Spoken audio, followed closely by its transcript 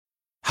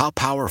How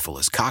powerful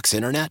is Cox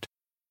Internet?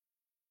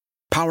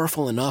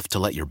 Powerful enough to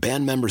let your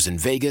band members in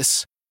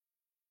Vegas,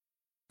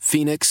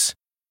 Phoenix,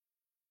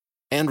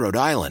 and Rhode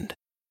Island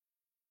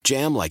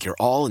jam like you're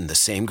all in the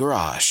same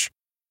garage.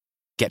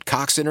 Get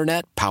Cox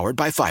Internet powered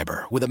by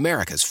fiber with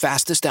America's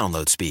fastest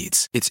download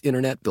speeds. It's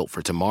internet built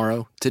for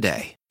tomorrow,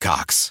 today.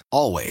 Cox,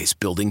 always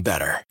building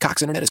better.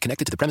 Cox Internet is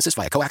connected to the premises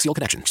via coaxial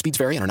connection. Speeds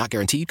vary and are not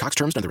guaranteed. Cox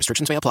terms and other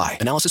restrictions may apply.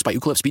 Analysis by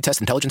Ookla Speed Test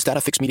Intelligence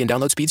Data. Fixed median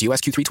download speeds. US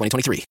Q3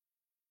 2023.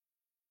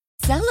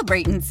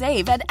 Celebrate and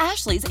save at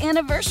Ashley's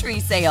Anniversary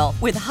Sale.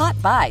 With Hot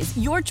Buys,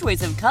 your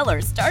choice of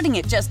colors starting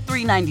at just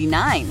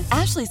 $3.99.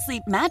 Ashley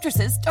Sleep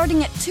mattresses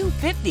starting at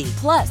 $2.50.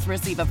 Plus,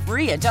 receive a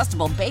free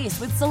adjustable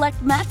base with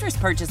select mattress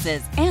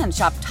purchases. And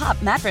shop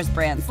top mattress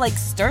brands like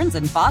Stearns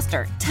 &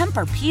 Foster,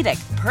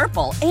 Tempur-Pedic,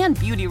 Purple, and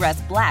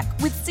Beautyrest Black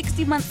with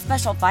 60-month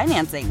special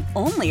financing.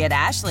 Only at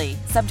Ashley.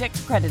 Subject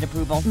to credit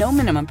approval. No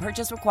minimum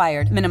purchase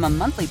required. Minimum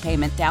monthly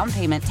payment, down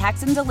payment,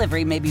 tax, and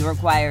delivery may be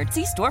required.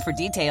 See store for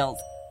details.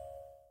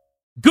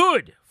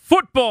 Good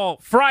Football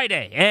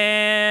Friday,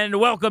 and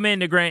welcome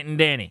into Grant and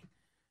Danny.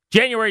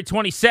 January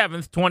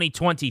 27th,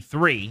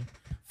 2023.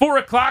 4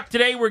 o'clock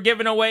today, we're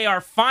giving away our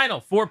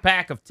final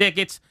 4-pack of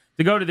tickets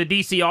to go to the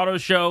DC Auto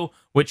Show,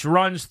 which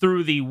runs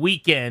through the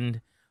weekend.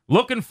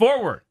 Looking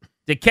forward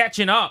to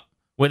catching up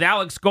with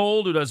Alex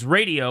Gold, who does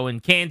radio in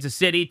Kansas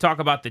City, talk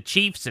about the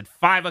Chiefs at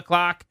 5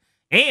 o'clock.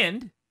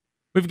 And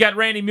we've got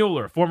Randy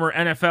Mueller, former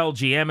NFL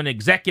GM and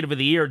Executive of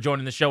the Year,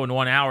 joining the show in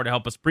 1 hour to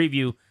help us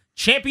preview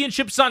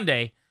Championship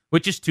Sunday,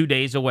 which is 2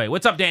 days away.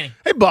 What's up, Danny?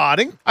 Hey,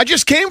 Bodding. I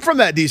just came from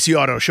that DC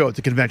Auto Show at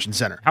the Convention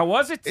Center. How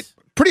was it?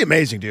 Pretty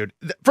amazing, dude.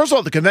 First of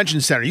all, the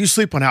Convention Center, you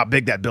sleep on how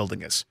big that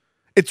building is.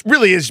 It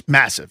really is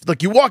massive.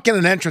 Like, you walk in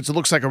an entrance, it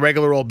looks like a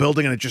regular old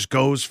building, and it just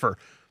goes for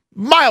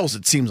miles,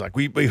 it seems like.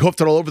 We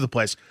hoofed it all over the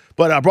place.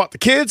 But I brought the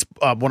kids.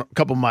 A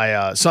couple of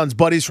my son's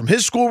buddies from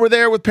his school were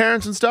there with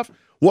parents and stuff.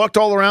 Walked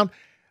all around.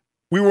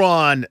 We were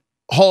on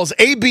halls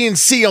A, B, and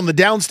C on the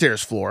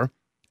downstairs floor.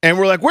 And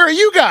we're like, where are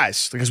you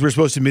guys? Because we were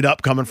supposed to meet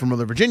up coming from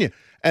Northern Virginia.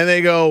 And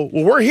they go,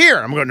 well, we're here.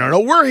 I'm going, no,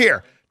 we're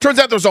here. Turns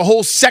out there's a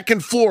whole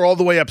second floor all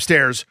the way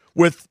upstairs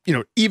with,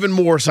 even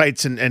more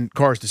sights and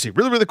cars to see.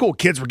 Really, really cool.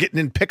 Kids were getting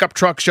in pickup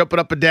trucks, jumping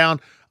up and down.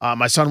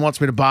 My son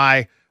wants me to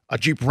buy a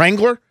Jeep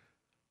Wrangler.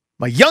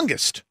 My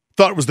youngest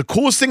thought it was the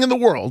coolest thing in the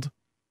world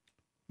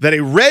that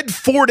a red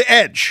Ford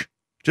Edge,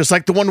 just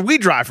like the one we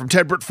drive from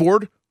Ted Britt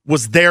Ford,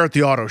 was there at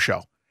the auto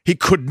show. He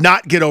could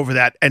not get over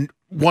that and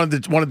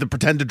wanted to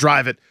pretend to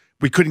drive it.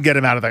 We couldn't get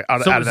him out of that.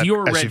 So it was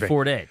your red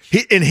Ford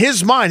Edge? In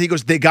his mind, he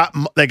goes, "They got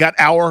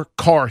our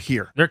car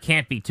here." There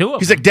can't be two of them.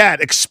 He's like, "Dad,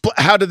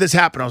 how did this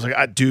happen?" I was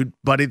like, "Dude,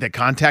 buddy, they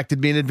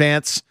contacted me in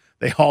advance.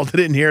 They hauled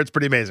it in here. It's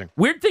pretty amazing."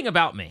 Weird thing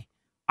about me,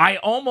 I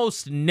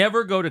almost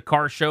never go to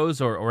car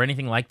shows or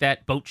anything like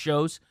that, boat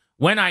shows.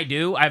 When I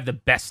do, I have the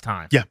best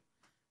time. Yeah,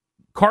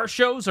 car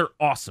shows are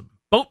awesome.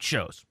 Boat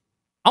shows,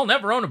 I'll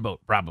never own a boat.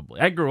 Probably,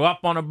 I grew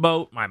up on a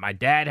boat. My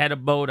dad had a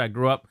boat. I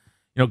grew up,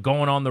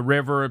 going on the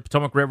river,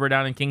 Potomac River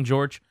down in King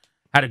George.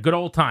 Had a good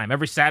old time.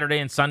 Every Saturday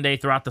and Sunday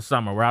throughout the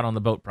summer, we're out on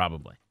the boat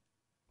probably.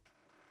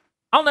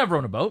 I'll never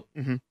own a boat.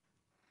 Mm-hmm.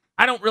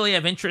 I don't really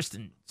have interest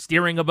in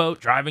steering a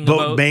boat, driving a boat.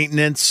 Boat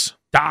maintenance.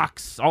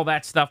 Docks, all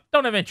that stuff.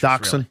 Don't have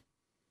interest, Doxing. really.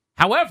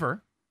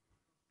 However,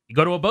 you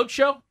go to a boat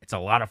show, it's a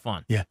lot of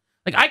fun. Yeah.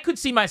 Like, I could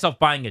see myself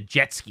buying a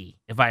jet ski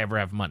if I ever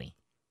have money.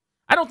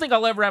 I don't think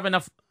I'll ever have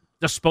enough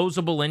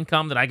disposable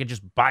income that I could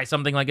just buy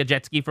something like a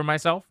jet ski for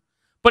myself.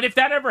 But if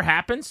that ever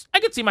happens, I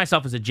could see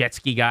myself as a jet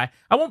ski guy.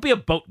 I won't be a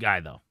boat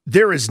guy, though.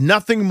 There is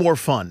nothing more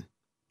fun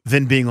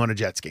than being on a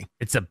jet ski.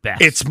 It's the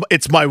best.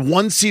 It's my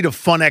one seat of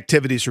fun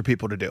activities for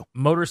people to do.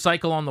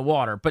 Motorcycle on the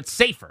water, but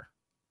safer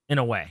in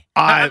a way.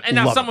 And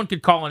now someone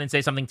could call in and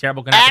say something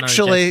terrible can happen on a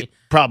jet ski.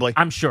 Probably.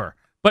 I'm sure.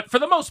 But for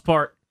the most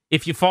part,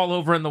 if you fall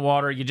over in the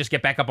water, you just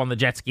get back up on the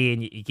jet ski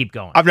and you keep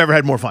going. I've never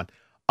had more fun.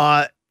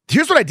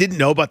 Here's what I didn't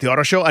know about the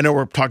auto show. I know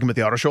we're talking about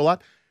the auto show a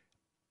lot.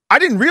 I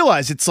didn't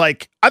realize it's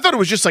like, I thought it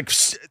was just like,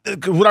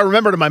 what I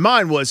remembered in my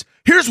mind was,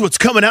 here's what's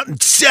coming out in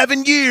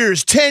 7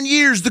 years, 10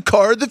 years, the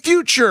car of the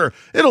future.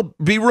 It'll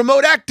be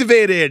remote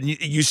activated.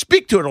 You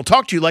speak to it. It'll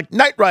talk to you like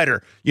Knight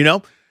Rider,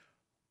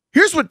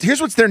 Here's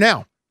what's there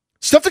now.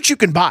 Stuff that you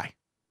can buy.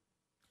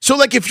 So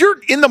like if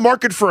you're in the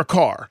market for a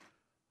car,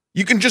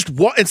 you can just,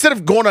 instead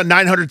of going on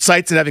 900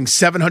 sites and having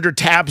 700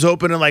 tabs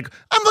open and like,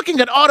 I'm looking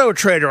at Auto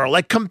Trader or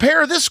like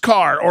compare this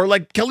car or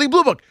like Kelley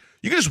Blue Book.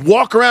 You can just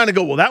walk around and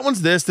go, well, that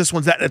one's this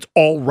one's that, and it's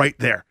all right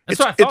there. That's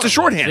what I thought it's a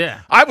shorthand. Yeah.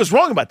 I was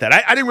wrong about that.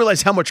 I didn't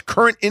realize how much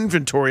current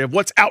inventory of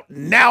what's out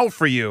now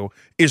for you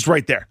is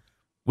right there.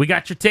 We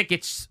got your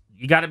tickets.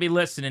 You got to be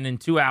listening in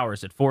 2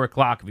 hours at 4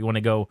 o'clock if you want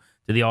to go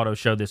to the auto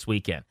show this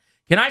weekend.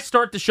 Can I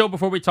start the show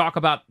before we talk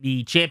about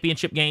the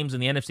championship games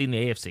in the NFC and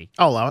the AFC?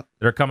 I'll allow it.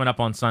 That are coming up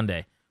on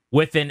Sunday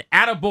with an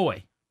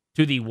attaboy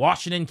to the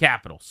Washington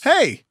Capitals.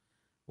 Hey.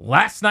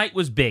 Last night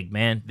was big,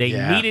 man. They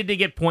needed to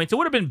get points. It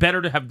would have been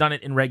better to have done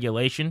it in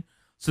regulation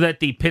so that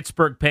the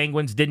Pittsburgh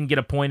Penguins didn't get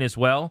a point as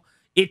well.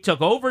 It took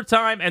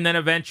overtime and then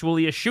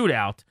eventually a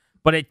shootout.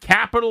 But at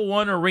Capital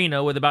One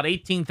Arena with about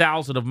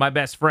 18,000 of my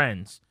best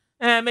friends,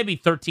 maybe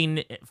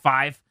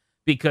 13.5,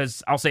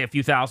 because I'll say a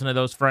few thousand of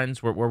those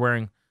friends were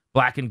wearing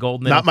black and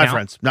gold. Not my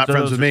friends. Not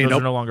friends with me. Those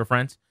Nope. are no longer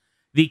friends.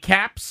 The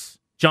Caps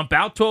jump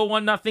out to a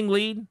 1-0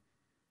 lead,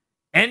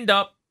 end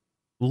up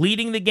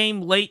leading the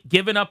game late,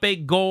 giving up a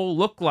goal,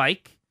 looked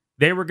like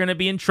they were going to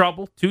be in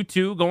trouble.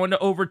 2-2, going to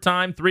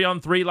overtime,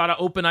 3-on-3, a lot of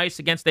open ice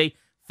against a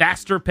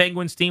faster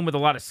Penguins team with a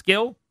lot of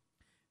skill.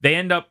 They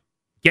end up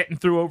getting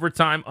through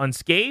overtime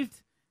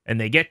unscathed, and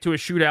they get to a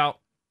shootout.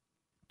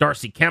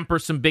 Darcy Kemper,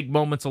 some big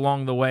moments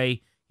along the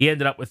way. He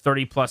ended up with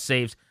 30-plus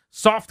saves.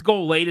 Soft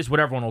goal late is what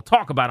everyone will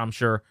talk about, I'm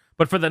sure.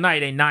 But for the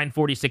night, a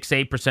 .946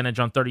 save percentage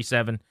on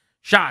 37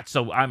 shots.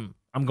 So I'm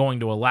going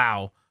to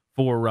allow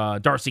for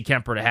Darcy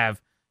Kemper to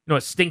have a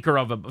stinker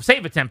of a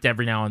save attempt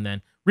every now and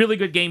then. Really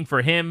good game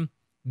for him.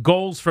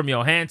 Goals from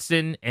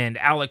Johansson and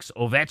Alex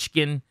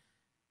Ovechkin.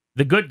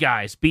 The good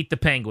guys beat the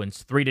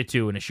Penguins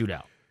 3-2 in a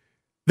shootout.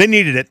 They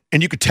needed it,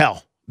 and you could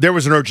tell. There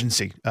was an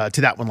urgency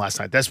to that one last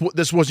night. This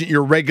wasn't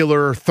your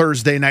regular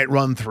Thursday night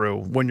run through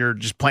when you're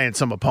just playing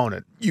some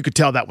opponent. You could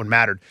tell that one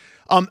mattered.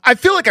 I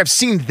feel like I've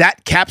seen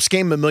that Caps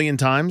game a million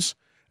times,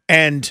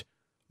 and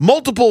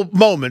multiple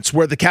moments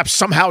where the Caps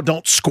somehow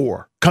don't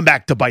score come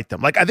back to bite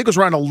them. Like, I think it was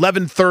around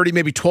 11:30,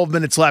 maybe 12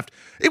 minutes left.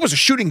 It was a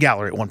shooting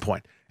gallery at one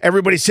point.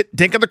 Everybody's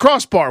dinking the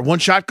crossbar. One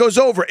shot goes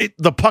over.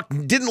 The puck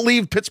didn't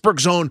leave Pittsburgh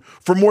zone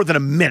for more than a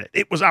minute.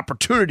 It was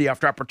opportunity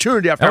after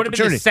opportunity after opportunity.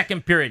 That would have been the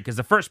second period, because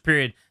the first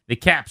period, the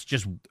Caps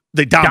just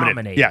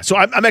dominated. Yeah, so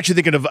I'm actually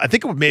thinking of, I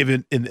think it may have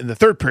been in the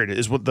third period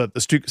is what the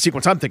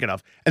sequence I'm thinking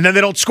of. And then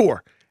they don't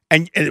score.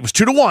 And it was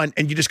 2-1,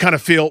 and you just kind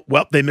of feel,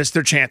 well, they missed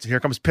their chance, and here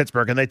comes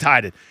Pittsburgh, and they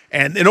tied it.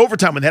 And in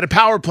overtime, when they had a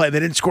power play, they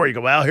didn't score. You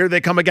go, well, here they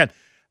come again.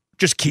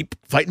 Just keep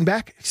fighting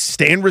back,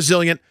 staying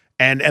resilient,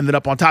 and ended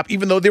up on top,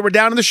 even though they were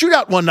down in the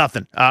shootout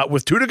 1-0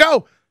 with 2 to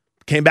go.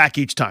 Came back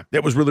each time.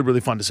 It was really,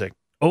 really fun to see.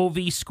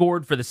 Ovi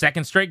scored for the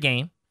second straight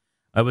game.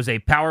 It was a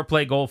power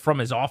play goal from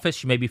his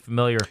office. You may be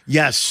familiar.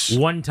 Yes.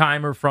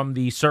 One-timer from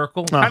the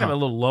circle. Kind of a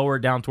little lower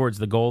down towards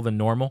the goal than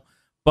normal.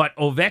 But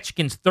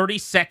Ovechkin's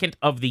 32nd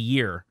of the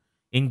year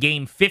in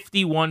game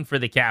 51 for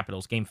the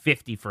Capitals, game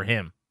 50 for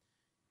him.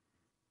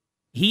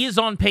 He is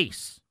on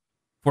pace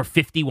for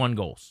 51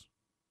 goals.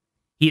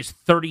 He is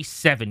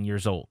 37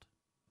 years old.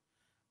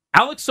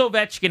 Alex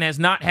Ovechkin has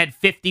not had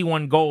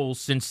 51 goals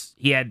since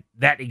he had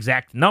that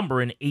exact number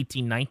in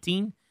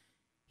 18-19.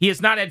 He has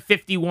not had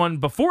 51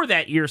 before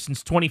that year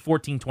since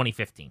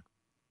 2014-2015,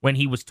 when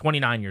he was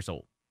 29 years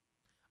old.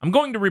 I'm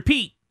going to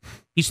repeat,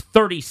 he's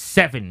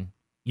 37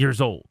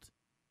 years old.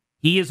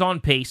 He is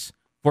on pace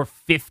for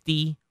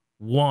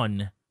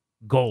 51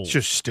 goals. It's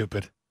just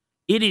stupid.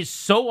 It is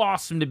so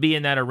awesome to be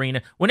in that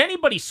arena. When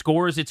anybody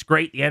scores, it's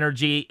great. The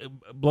energy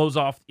blows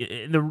off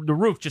the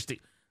roof just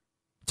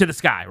to the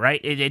sky,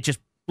 right? It just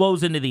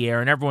blows into the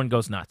air, and everyone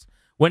goes nuts.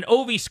 When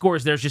Ovi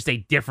scores, there's just a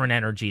different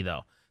energy,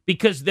 though,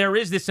 because there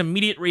is this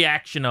immediate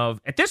reaction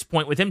of, at this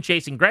point, with him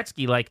chasing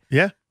Gretzky, like,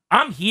 yeah,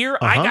 I'm here.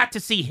 I got to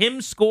see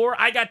him score.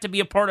 I got to be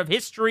a part of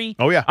history.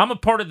 Oh, yeah. I'm a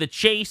part of the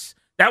chase.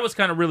 That was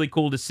kind of really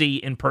cool to see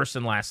in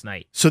person last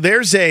night. So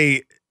there's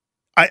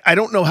I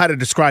don't know how to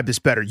describe this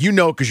better. You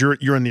know, because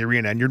you're in the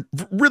arena and you're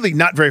really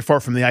not very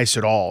far from the ice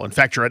at all. In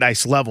fact, you're at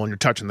ice level and you're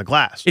touching the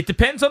glass. It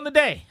depends on the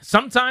day.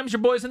 Sometimes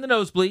your boy's in the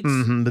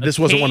nosebleeds. But this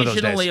wasn't one of those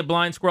days. Occasionally, a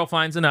blind squirrel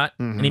finds a nut,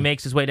 and he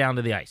makes his way down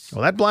to the ice.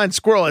 Well, that blind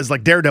squirrel is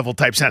like Daredevil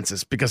type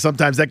senses, because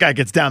sometimes that guy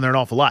gets down there an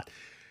awful lot.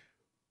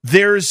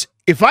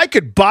 If I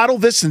could bottle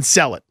this and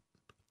sell it,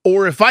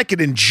 or if I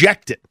could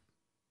inject it,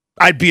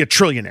 I'd be a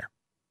trillionaire.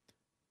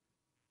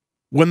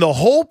 When the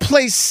whole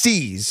place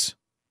sees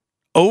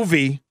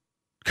OV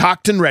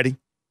cocked and ready,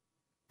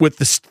 with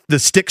the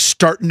stick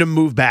starting to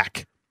move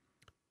back,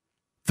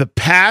 the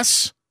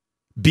pass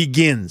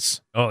begins.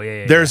 Oh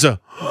yeah. There's the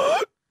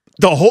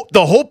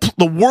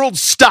world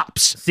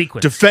stops.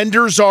 Sequence.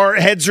 Defenders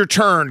heads are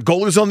turned.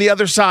 Goalie's on the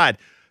other side.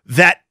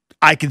 That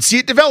I can see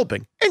it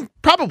developing, and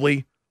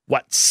probably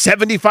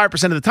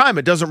 75% of the time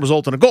it doesn't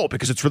result in a goal,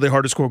 because it's really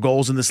hard to score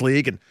goals in this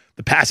league, and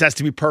the pass has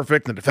to be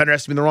perfect, and the defender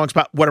has to be in the wrong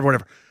spot. Whatever.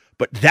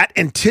 But that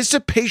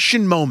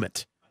anticipation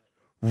moment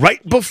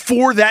right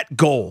before that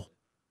goal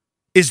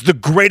is the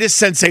greatest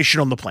sensation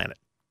on the planet.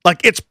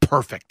 Like, it's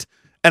perfect.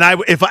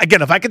 And if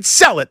I could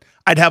sell it,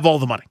 I'd have all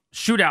the money.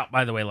 Shootout,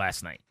 by the way,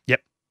 last night.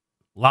 Yep.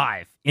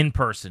 Live, in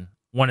person,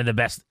 one of the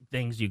best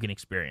things you can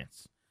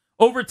experience.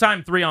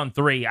 Overtime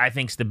 3-on-3, I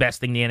think, is the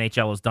best thing the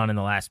NHL has done in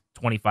the last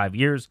 25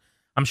 years.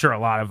 I'm sure a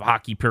lot of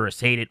hockey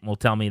purists hate it and will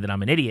tell me that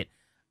I'm an idiot.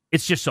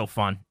 It's just so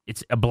fun.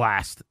 It's a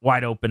blast.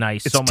 Wide open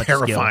ice. It's so much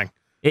terrifying. Skill.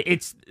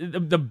 It's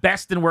the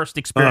best and worst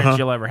experience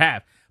you'll ever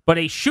have. But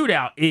a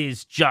shootout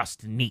is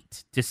just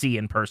neat to see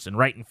in person,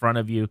 right in front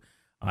of you.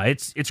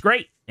 It's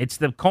great. It's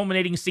the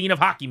culminating scene of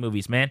hockey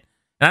movies, man.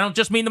 And I don't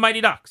just mean the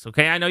Mighty Ducks,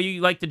 okay? I know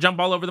you like to jump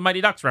all over the Mighty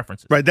Ducks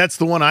references. Right, that's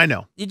the one I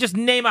know. You just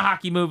name a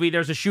hockey movie,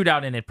 there's a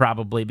shootout in it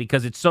probably,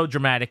 because it's so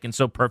dramatic and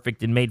so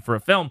perfect and made for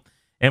a film.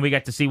 And we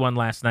got to see one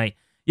last night.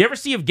 You ever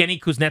see Evgeny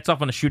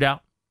Kuznetsov on a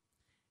shootout?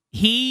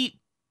 He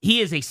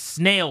is a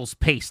snail's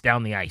pace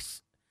down the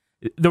ice.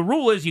 The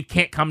rule is you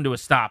can't come to a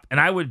stop, and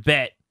I would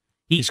bet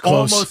He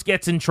almost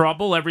gets in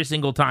trouble every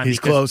single time. He's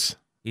close.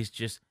 He's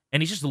just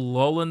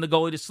lulling the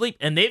goalie to sleep.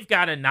 And they've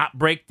got to not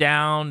break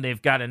down.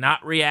 They've got to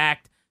not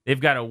react. They've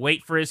got to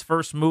wait for his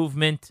first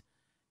movement.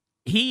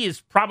 He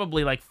is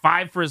probably like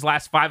 5 for his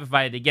last 5, if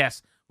I had to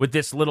guess, with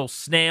this little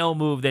snail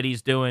move that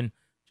he's doing.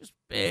 Just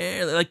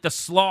barely, like the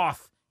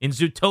sloth in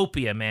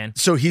Zootopia, man.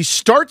 So he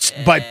starts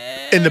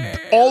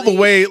all the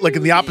way like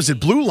in the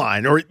opposite blue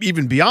line or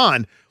even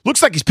beyond.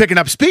 Looks like he's picking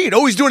up speed.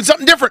 Oh, he's doing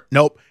something different.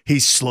 Nope. He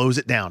slows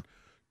it down.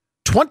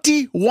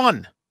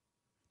 21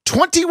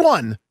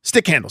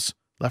 stick handles.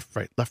 Left,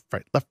 right, left,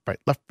 right, left, right,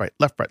 left, right,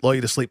 left, right. Lull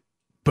you to sleep.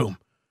 Boom.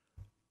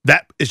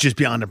 That is just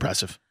beyond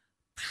impressive.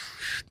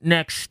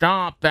 Next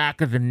stop,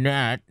 back of the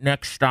net.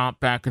 Next stop,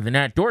 back of the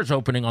net. Doors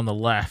opening on the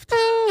left.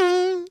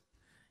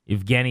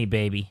 Evgeny,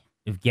 baby.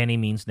 Evgeny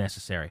means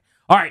necessary.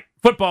 All right,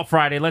 Football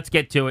Friday. Let's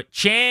get to it.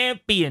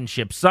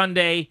 Championship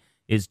Sunday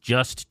is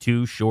just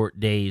 2 short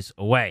days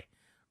away.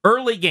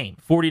 Early game,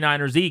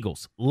 49ers,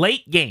 Eagles.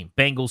 Late game,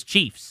 Bengals,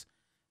 Chiefs.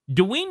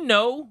 Do we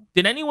know,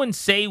 did anyone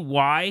say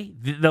why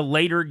the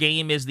later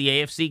game is the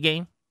AFC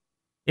game?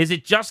 Is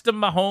it just a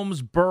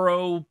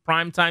Mahomes-Burrow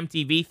primetime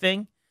TV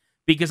thing?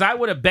 Because I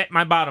would have bet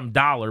my bottom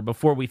dollar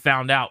before we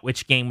found out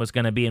which game was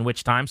going to be in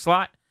which time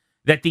slot,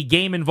 that the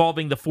game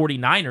involving the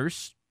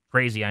 49ers,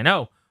 crazy I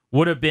know,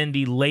 would have been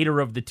the later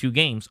of the 2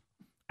 games.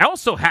 I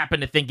also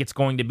happen to think it's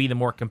going to be the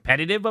more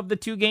competitive of the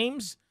 2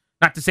 games.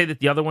 Not to say that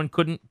the other one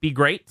couldn't be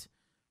great,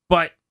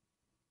 but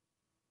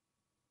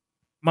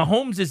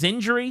Mahomes'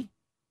 injury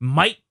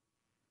might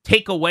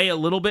take away a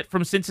little bit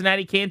from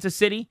Cincinnati, Kansas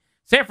City.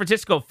 San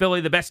Francisco,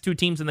 Philly, the best 2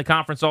 teams in the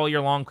conference all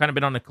year long, kind of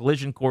been on a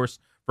collision course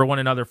for one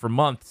another for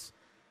months.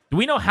 Do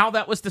we know how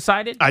that was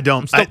decided? I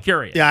don't. I'm still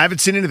curious. Yeah, I haven't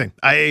seen anything.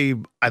 I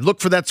look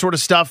for that sort of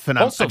stuff, and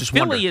also, I just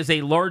Philly wonder. is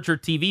a larger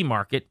TV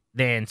market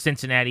than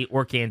Cincinnati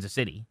or Kansas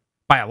City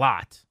by a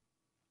lot.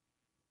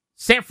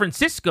 San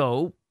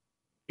Francisco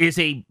is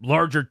a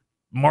larger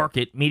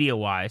market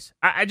media-wise.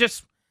 I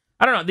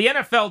don't know. The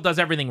NFL does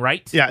everything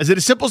right. Yeah, is it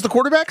as simple as the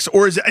quarterbacks,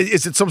 or is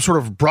it some sort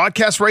of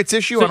broadcast rights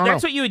issue? So I don't know.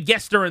 That's what you would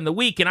guess during the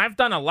week, and I've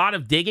done a lot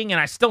of digging,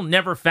 and I still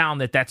never found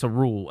that that's a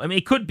rule. I mean,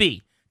 it could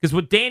be, because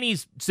what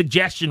Danny's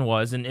suggestion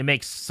was, and it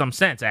makes some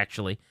sense,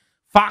 actually,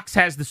 Fox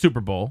has the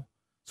Super Bowl.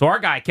 So our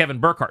guy, Kevin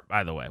Burkhardt,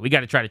 by the way, we got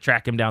to try to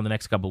track him down the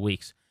next couple of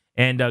weeks,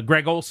 and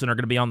Greg Olson are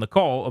going to be on the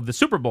call of the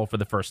Super Bowl for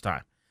the first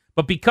time.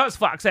 But because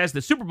Fox has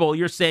the Super Bowl,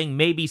 you're saying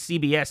maybe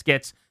CBS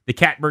gets the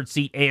catbird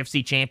seat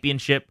AFC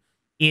championship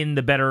in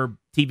the better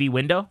TV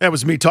window? That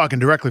was me talking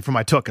directly from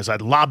my took as I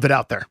lobbed it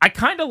out there. I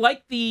kind of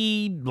like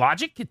the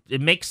logic.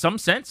 It makes some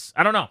sense.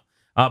 I don't know.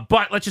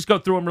 But let's just go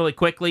through them really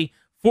quickly.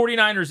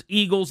 49ers,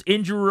 Eagles,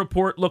 injury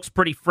report looks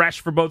pretty fresh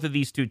for both of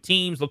these 2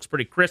 teams. Looks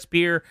pretty crisp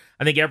here.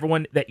 I think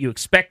everyone that you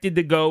expected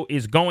to go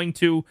is going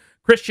to.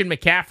 Christian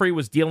McCaffrey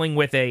was dealing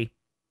with a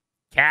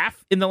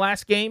calf in the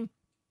last game.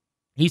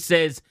 He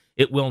says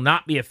it will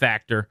not be a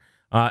factor.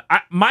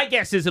 My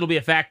guess is it'll be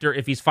a factor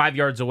if he's 5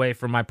 yards away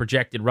from my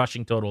projected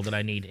rushing total that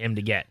I need him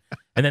to get.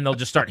 And then they'll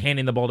just start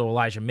handing the ball to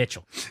Elijah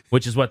Mitchell,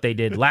 which is what they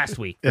did last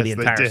week for the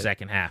entire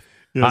second half.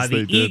 Yes,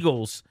 the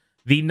Eagles,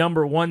 the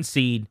number 1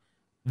 seed,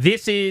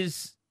 this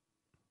is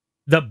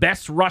the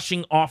best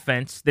rushing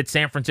offense that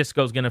San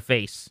Francisco is going to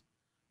face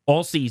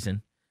all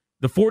season.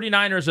 The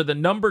 49ers are the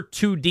number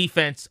 2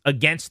 defense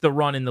against the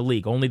run in the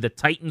league. Only the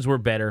Titans were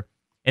better,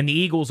 and the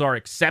Eagles are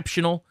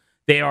exceptional.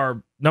 They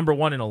are number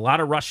 1 in a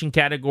lot of rushing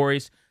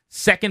categories,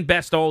 second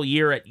best all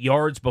year at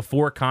yards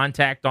before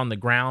contact on the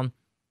ground.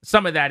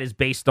 Some of that is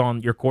based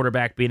on your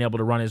quarterback being able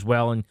to run as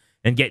well and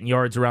getting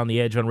yards around the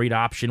edge on read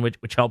option,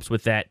 which helps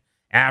with that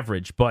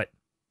average. But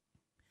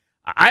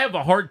I have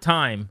a hard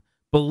time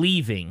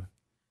believing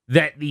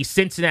that the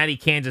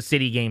Cincinnati-Kansas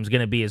City game is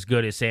going to be as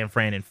good as San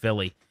Fran and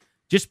Philly,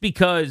 just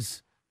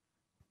because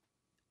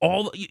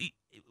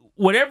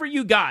whatever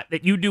you got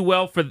that you do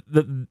well for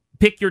the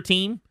pick your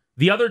team,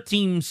 the other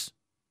team's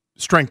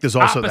strength is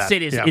also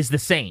opposite is the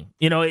same.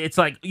 You know, it's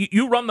like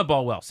you run the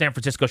ball well. San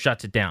Francisco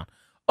shuts it down.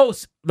 Oh,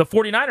 the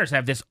 49ers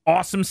have this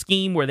awesome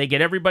scheme where they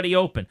get everybody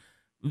open.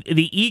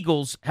 The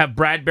Eagles have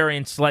Bradbury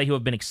and Slay, who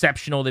have been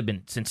exceptional. They've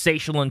been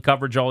sensational in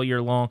coverage all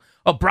year long.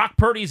 Oh, Brock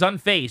Purdy's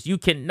unfazed. You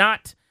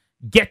cannot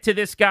get to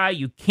this guy.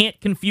 You can't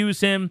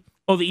confuse him.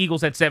 Oh, the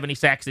Eagles had 70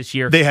 sacks this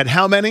year. They had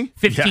how many?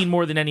 15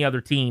 more than any other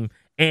team.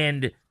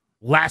 And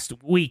last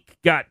week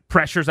got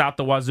pressures out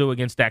the wazoo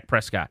against Dak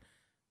Prescott.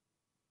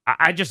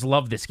 I just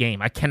love this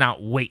game. I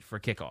cannot wait for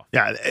kickoff.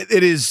 Yeah,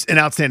 it is an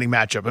outstanding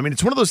matchup. I mean,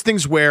 it's one of those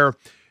things where,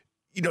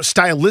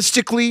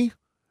 stylistically,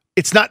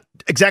 it's not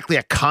exactly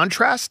a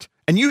contrast.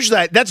 And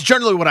usually that's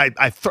generally what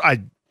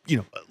I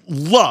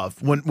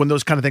love when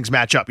those kind of things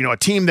match up. A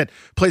team that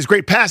plays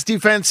great pass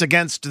defense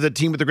against the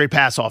team with the great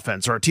pass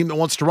offense, or a team that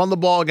wants to run the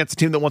ball against a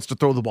team that wants to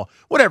throw the ball.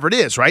 Whatever it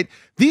is, right?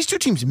 These 2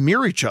 teams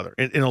mirror each other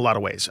in a lot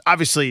of ways.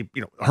 Obviously,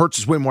 Hurts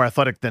is way more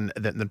athletic than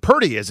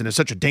Purdy is, and is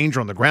such a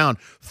danger on the ground.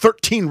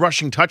 13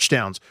 rushing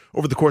touchdowns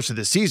over the course of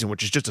this season,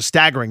 which is just a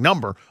staggering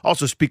number.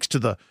 Also speaks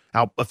to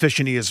how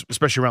efficient he is,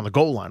 especially around the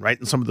goal line, right?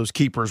 And some of those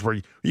keepers where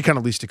you kind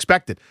of least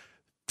expect it.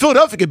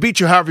 Philadelphia can beat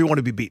you however you want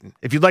to be beaten.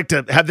 If you'd like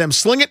to have them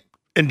sling it,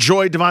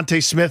 enjoy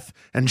Devontae Smith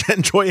and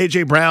enjoy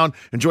A.J. Brown,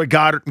 enjoy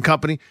Goddard and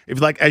company. If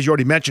you like, as you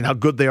already mentioned, how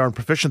good they are and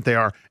proficient they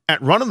are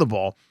at running the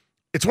ball.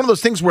 It's one of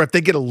those things where if they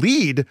get a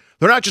lead,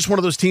 they're not just one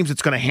of those teams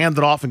that's going to hand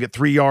it off and get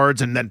 3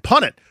 yards and then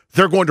punt it.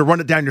 They're going to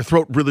run it down your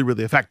throat really,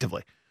 really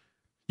effectively.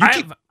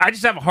 I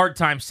just have a hard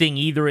time seeing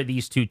either of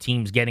these two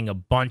teams getting a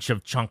bunch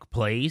of chunk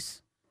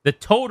plays. The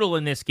total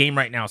in this game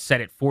right now is set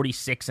at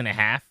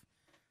 46.5.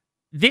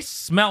 This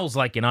smells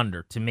like an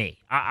under to me.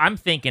 I'm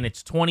thinking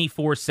it's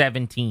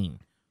 24-17,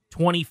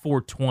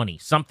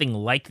 24-20, something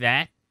like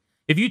that.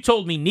 If you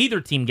told me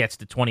neither team gets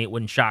to 20, it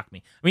wouldn't shock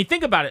me. I mean,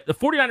 think about it. The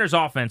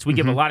 49ers offense, we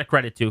give a lot of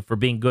credit to for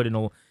being good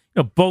in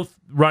both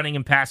running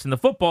and passing the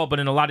football, but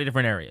in a lot of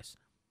different areas.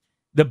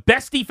 The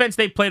best defense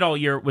they played all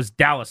year was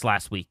Dallas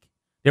last week.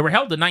 They were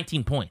held to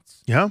 19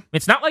 points. Yeah.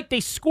 It's not like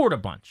they scored a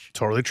bunch.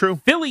 Totally true.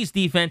 Philly's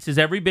defense is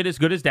every bit as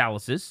good as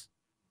Dallas's.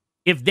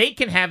 If they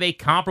can have a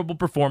comparable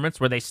performance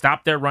where they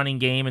stop their running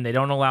game and they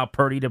don't allow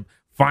Purdy to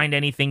find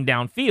anything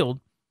downfield,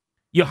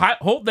 you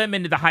hold them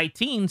into the high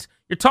teens,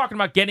 you're talking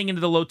about getting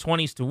into the low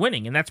 20s to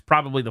winning, and that's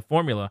probably the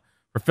formula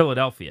for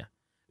Philadelphia.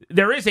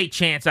 There is a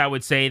chance, I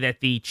would say, that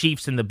the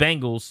Chiefs and the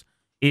Bengals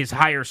is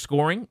higher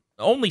scoring,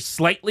 only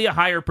slightly a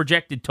higher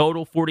projected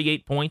total,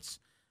 48 points,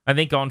 I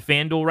think, on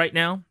FanDuel right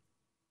now.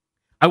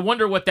 I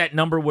wonder what that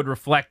number would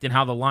reflect and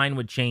how the line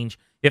would change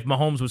if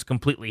Mahomes was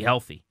completely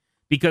healthy.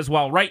 Because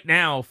while right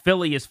now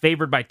Philly is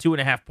favored by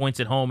 2.5 points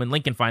at home and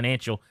Lincoln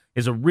Financial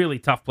is a really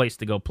tough place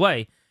to go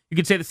play, you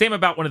could say the same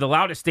about one of the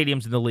loudest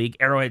stadiums in the league,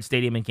 Arrowhead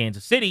Stadium in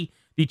Kansas City.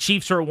 The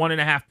Chiefs are a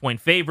 1.5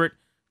 point favorite.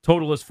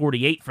 Total is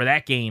 48 for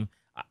that game.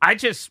 I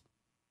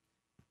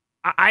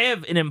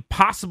have an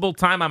impossible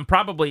time. I'm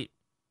probably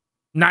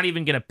not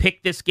even going to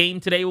pick this game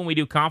today when we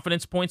do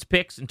confidence points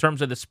picks in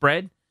terms of the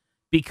spread.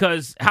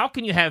 Because how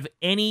can you have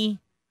any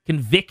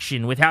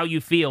conviction with how you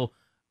feel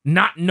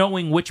not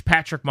knowing which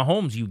Patrick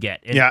Mahomes you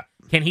get? And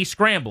can he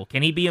scramble?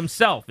 Can he be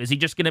himself? Is he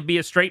just going to be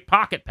a straight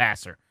pocket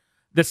passer?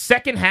 The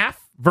second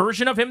half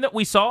version of him that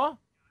we saw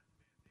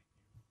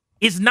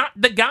is not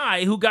the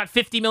guy who got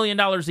 $50 million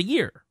a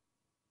year.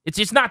 It's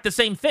just not the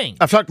same thing.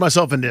 I've talked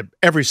myself into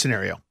every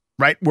scenario,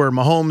 right? Where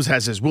Mahomes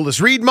has his Willis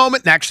Reed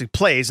moment and actually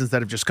plays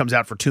instead of just comes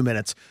out for 2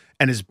 minutes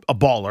and is a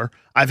baller.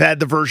 I've had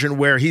the version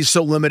where he's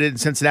so limited and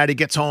Cincinnati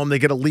gets home, they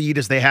get a lead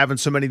as they have in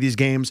so many of these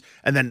games,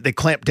 and then they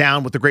clamp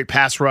down with the great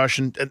pass rush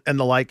and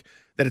the like,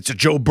 that it's a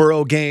Joe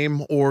Burrow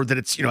game or that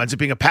it's, ends up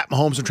being a Pat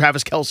Mahomes and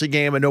Travis Kelce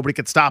game and nobody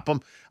can stop him.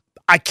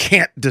 I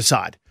can't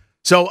decide.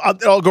 So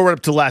I'll go right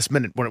up to the last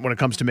minute when it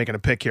comes to making a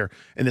pick here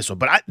in this one.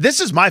 But this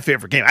is my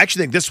favorite game. I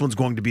actually think this one's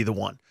going to be the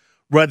one.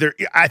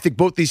 I think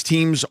both these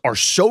teams are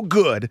so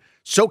good,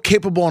 so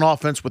capable on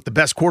offense with the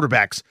best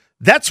quarterbacks.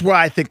 That's where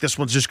I think this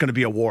one's just going to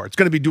be a war. It's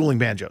going to be dueling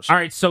banjos. All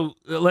right, so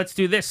let's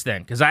do this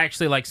then, because I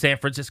actually like San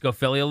Francisco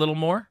Philly a little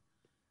more.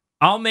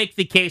 I'll make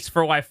the case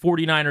for why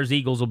 49ers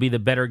Eagles will be the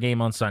better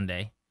game on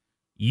Sunday.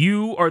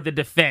 You are the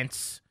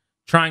defense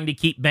trying to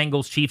keep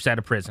Bengals Chiefs out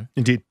of prison.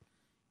 Indeed.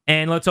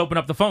 And let's open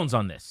up the phones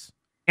on this.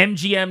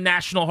 MGM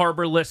National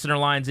Harbor listener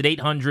lines at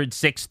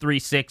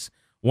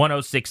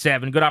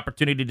 800-636-1067. Good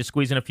opportunity to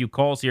squeeze in a few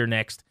calls here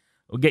next.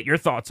 We'll get your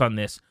thoughts on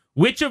this.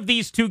 Which of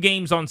these two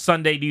games on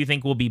Sunday do you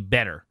think will be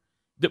better?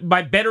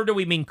 By better, do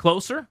we mean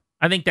closer?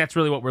 I think that's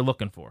really what we're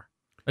looking for.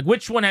 Like,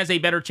 which one has a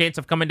better chance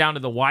of coming down to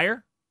the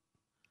wire?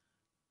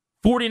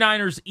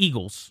 49ers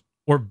Eagles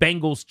or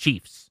Bengals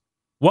Chiefs?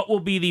 What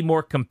will be the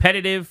more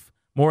competitive,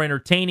 more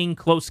entertaining,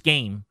 close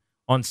game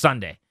on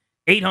Sunday?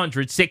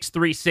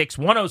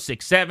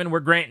 800-636-1067. We're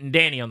Grant and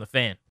Danny on the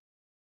Fan.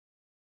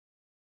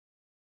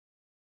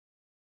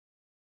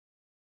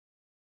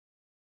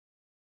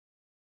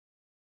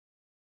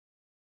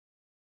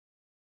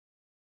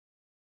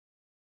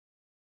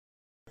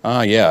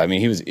 Yeah, I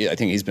mean, I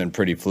think he's been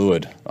pretty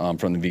fluid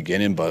from the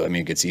beginning, but I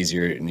mean, it gets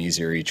easier and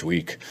easier each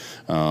week.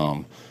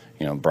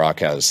 Brock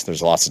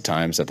there's lots of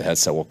times that the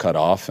headset will cut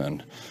off,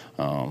 and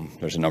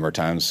there's a number of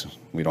times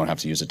we don't have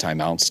to use a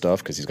timeout and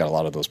stuff because he's got a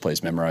lot of those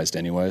plays memorized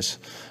anyways.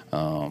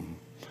 I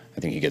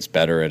think he gets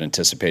better at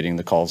anticipating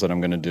the calls that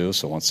I'm going to do.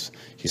 So once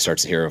he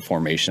starts to hear a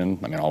formation,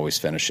 I always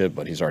finish it,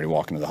 but he's already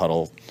walking to the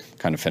huddle,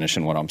 kind of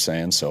finishing what I'm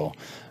saying. So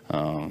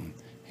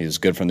he was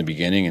good from the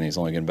beginning, and he's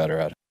only getting better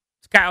at it.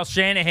 It's Kyle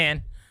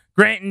Shanahan.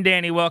 Grant and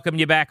Danny, welcome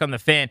you back on the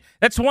Fan.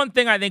 That's one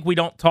thing I think we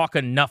don't talk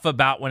enough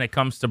about when it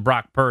comes to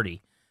Brock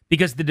Purdy,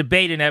 because the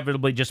debate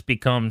inevitably just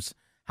becomes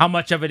how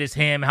much of it is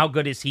him, how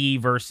good is he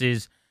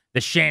versus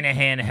the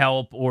Shanahan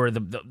help or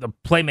the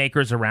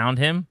playmakers around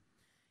him.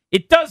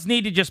 It does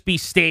need to just be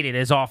stated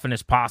as often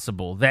as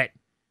possible that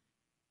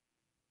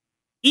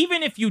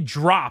even if you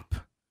drop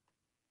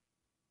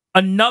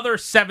another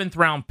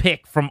 7th-round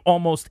pick from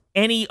almost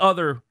any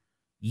other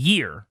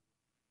year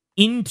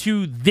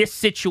into this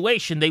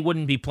situation, they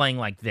wouldn't be playing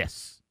like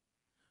this.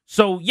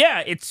 So,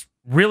 yeah, it's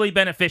really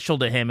beneficial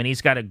to him, and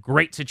he's got a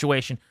great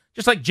situation,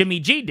 just like Jimmy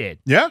G did.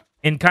 Yeah.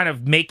 In kind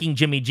of making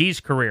Jimmy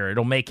G's career.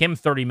 It'll make him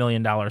 $30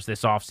 million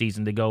this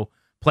offseason to go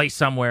play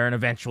somewhere and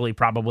eventually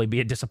probably be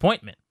a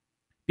disappointment.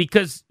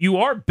 Because you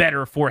are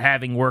better for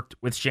having worked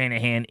with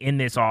Shanahan in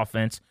this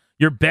offense.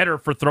 You're better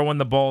for throwing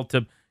the ball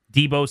to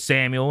Deebo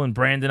Samuel and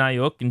Brandon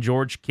Ayuk and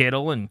George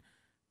Kittle and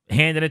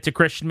handing it to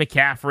Christian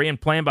McCaffrey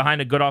and playing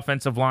behind a good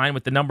offensive line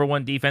with the number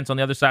one defense on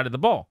the other side of the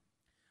ball.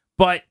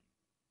 But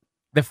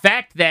the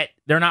fact that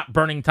they're not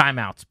burning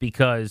timeouts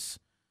because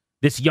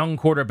this young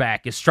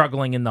quarterback is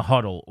struggling in the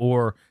huddle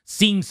or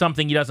seeing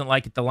something he doesn't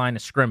like at the line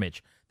of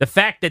scrimmage, the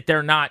fact that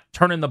they're not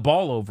turning the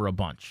ball over a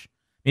bunch.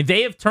 I mean,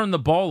 they have turned the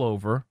ball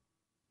over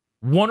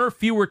one or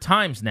fewer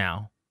times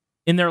now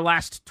in their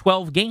last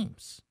 12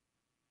 games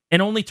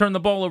and only turned the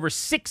ball over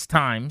 6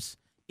 times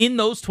in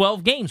those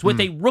 12 games with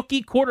a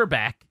rookie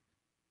quarterback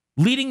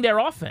leading their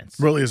offense.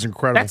 Really is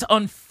incredible. That's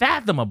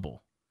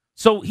unfathomable.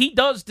 So he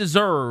does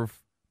deserve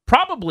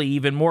probably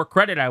even more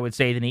credit, I would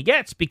say, than he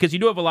gets, because you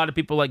do have a lot of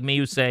people like me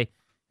who say,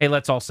 hey,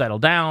 let's all settle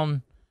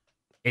down.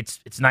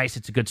 It's nice.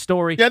 It's a good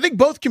story. Yeah, I think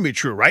both can be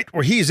true, right?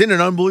 Where he's in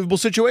an unbelievable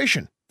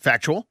situation.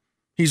 Factual.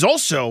 He's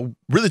also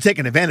really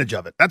taking advantage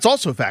of it. That's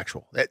also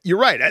factual. You're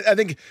right. I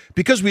think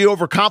because we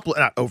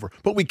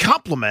we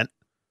compliment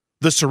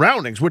the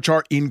surroundings, which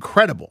are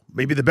incredible.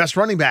 Maybe the best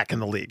running back in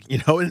the league,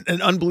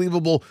 an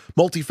unbelievable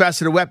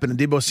multifaceted weapon in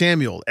Deebo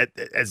Samuel,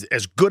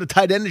 as good a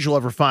tight end as you'll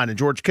ever find in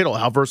George Kittle,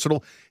 how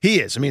versatile he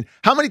is. I mean,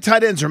 how many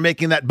tight ends are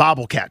making that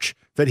bobble catch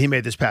that he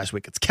made this past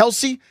week? It's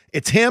Kelsey,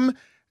 it's him,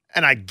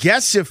 and I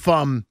guess if, what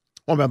am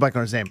I blanking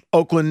on his name?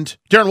 Oakland,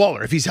 Darren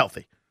Waller, if he's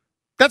healthy.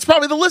 That's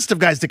probably the list of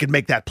guys that could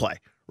make that play,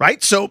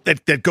 right? So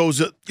that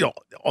goes,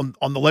 on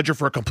the ledger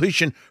for a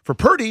completion for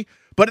Purdy.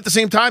 But at the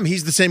same time,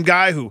 he's the same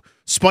guy who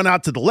spun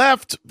out to the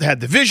left, had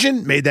the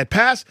vision, made that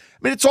pass. I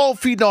mean, it's all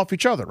feeding off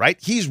each other, right?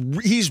 He's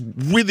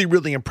really,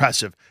 really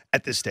impressive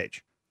at this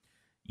stage.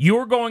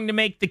 You're going to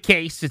make the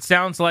case, it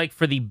sounds like,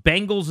 for the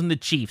Bengals and the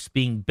Chiefs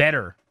being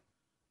better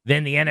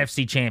than the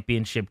NFC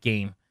Championship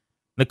game.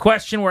 The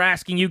question we're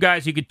asking you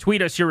guys, you could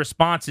tweet us your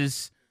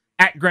responses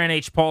at Grant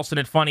H. Paulson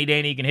at Funny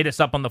Danny. You can hit us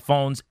up on the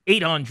phones,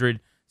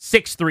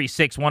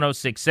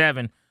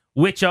 800-636-1067.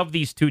 Which of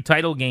these two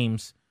title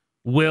games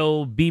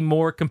will be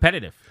more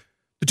competitive?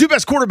 The two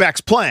best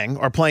quarterbacks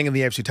are playing in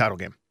the AFC title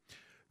game.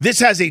 This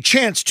has a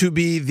chance to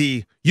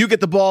be you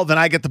get the ball, then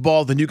I get the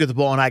ball, then you get the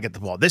ball, and I get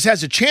the ball. This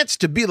has a chance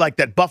to be like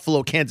that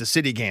Buffalo-Kansas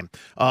City game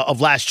of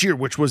last year,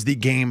 which was the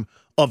game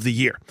of the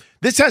year.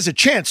 This has a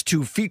chance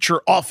to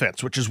feature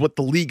offense, which is what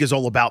the league is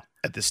all about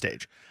at this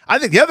stage. I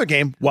think the other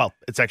game, well,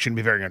 it's actually going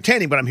to be very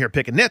entertaining, but I'm here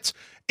picking nits,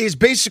 is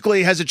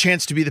basically has a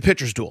chance to be the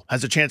pitcher's duel,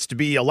 has a chance to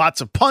be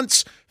lots of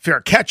punts, fair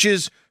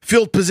catches,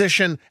 field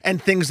position,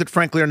 and things that,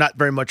 frankly, are not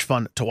very much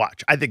fun to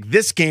watch. I think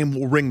this game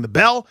will ring the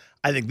bell.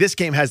 I think this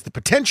game has the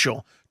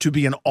potential to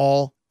be an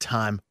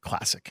all-time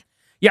classic.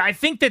 Yeah, I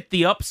think that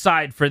the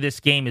upside for this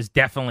game is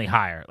definitely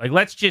higher. Like,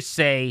 let's just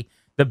say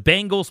the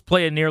Bengals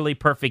play a nearly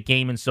perfect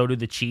game, and so do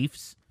the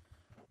Chiefs.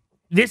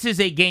 This is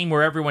a game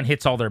where everyone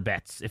hits all their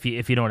bets, if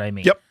you know what I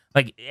mean. Yep.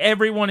 Like,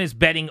 everyone is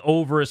betting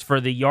overs for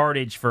the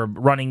yardage for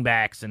running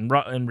backs and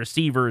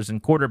receivers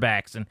and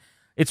quarterbacks. And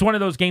it's one of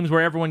those games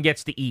where everyone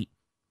gets to eat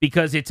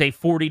because it's a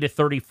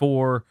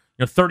 40-34,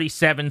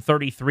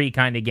 37-33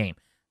 kind of game.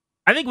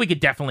 I think we could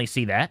definitely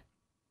see that.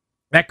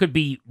 That could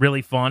be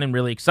really fun and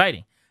really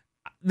exciting.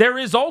 There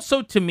is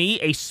also, to me,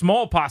 a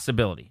small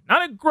possibility,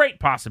 not a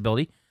great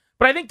possibility,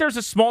 but I think there's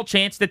a small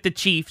chance that the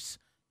Chiefs,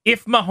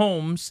 if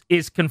Mahomes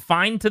is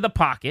confined to the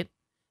pocket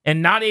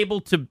and not able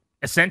to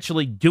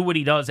essentially do what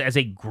he does as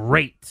a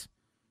great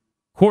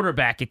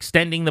quarterback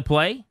extending the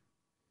play,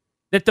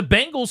 that the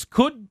Bengals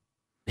could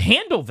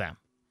handle them.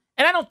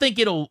 And I don't think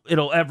it'll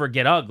ever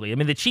get ugly. I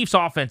mean, the Chiefs'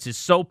 offense is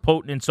so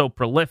potent and so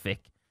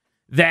prolific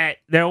that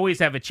they always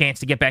have a chance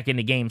to get back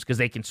into games because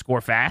they can score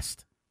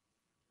fast.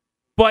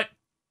 But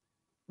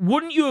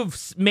wouldn't you have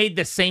made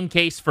the same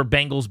case for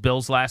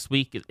Bengals-Bills last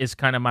week, is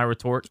kind of my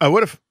retort? I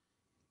would have.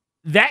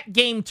 That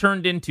game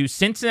turned into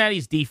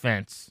Cincinnati's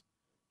defense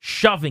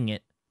shoving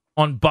it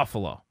on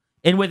Buffalo.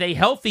 And with a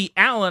healthy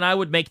Allen, I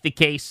would make the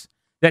case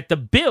that the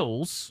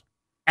Bills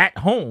at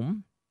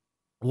home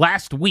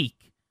last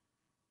week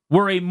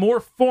were a more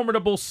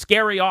formidable,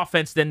 scary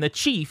offense than the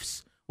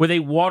Chiefs with a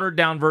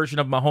watered-down version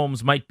of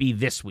Mahomes might be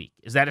this week.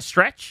 Is that a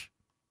stretch?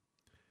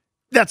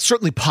 That's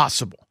certainly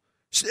possible.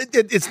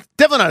 It's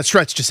definitely not a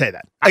stretch to say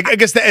that. I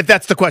guess if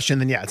that's the question,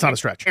 then yeah, it's not a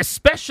stretch.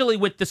 Especially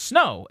with the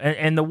snow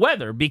and the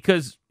weather,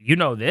 because you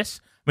know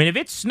this. I mean, if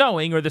it's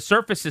snowing or the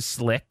surface is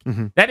slick,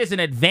 that is an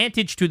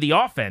advantage to the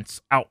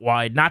offense out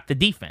wide, not the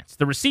defense.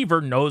 The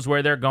receiver knows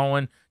where they're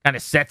going, kind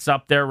of sets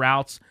up their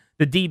routes.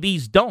 The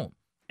DBs don't.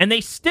 And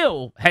they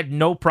still had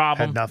no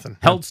problem. Had nothing.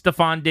 Held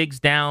Stephon Diggs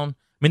down.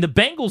 I mean, the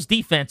Bengals'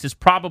 defense is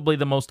probably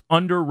the most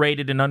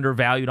underrated and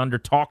undervalued,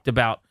 under-talked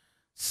about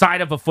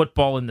side of a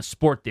football in the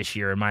sport this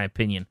year, in my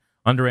opinion,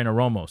 under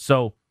Anaromo.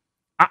 So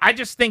I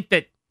just think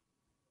that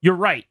you're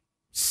right.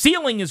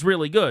 Ceiling is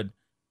really good.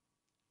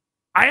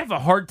 I have a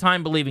hard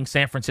time believing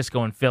San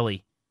Francisco and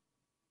Philly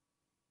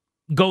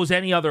goes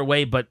any other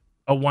way but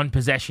a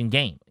one-possession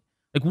game.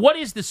 Like, what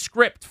is the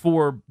script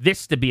for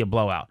this to be a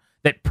blowout?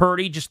 That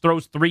Purdy just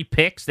throws 3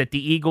 picks, that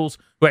the Eagles,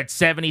 who had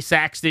 70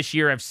 sacks this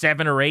year, have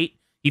 7 or 8.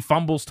 He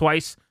fumbles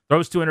twice,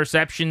 throws 2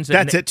 interceptions. And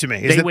that's it to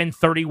me. They win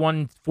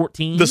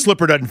 31-14. The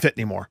slipper doesn't fit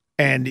anymore.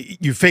 and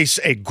you face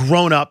a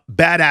grown-up,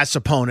 badass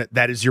opponent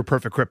that is your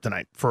perfect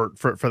kryptonite for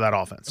that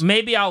offense.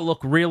 Maybe I'll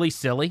look really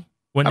silly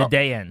when the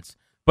day ends,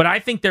 but I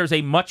think there's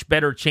a much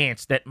better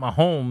chance that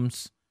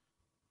Mahomes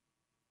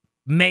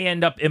may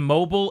end up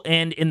immobile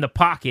and in the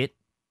pocket,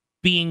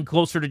 being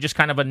closer to just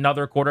kind of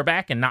another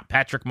quarterback and not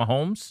Patrick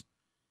Mahomes,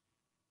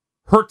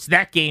 hurts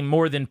that game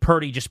more than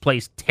Purdy just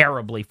plays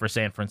terribly for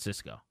San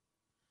Francisco.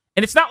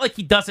 And it's not like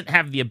he doesn't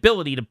have the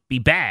ability to be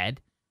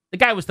bad. The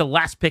guy was the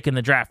last pick in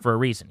the draft for a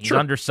reason. He's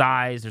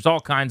undersized. There's all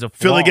kinds of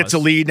flaws. Philly gets a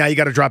lead. Now you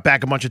got to drop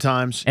back a bunch of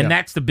times. And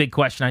that's the big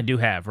question I do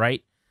have,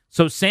 right?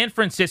 So San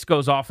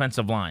Francisco's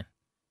offensive line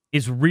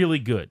is really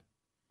good.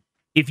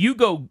 If you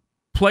go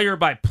player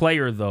by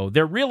player, though,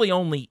 they're really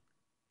only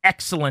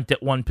excellent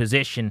at one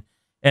position,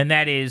 and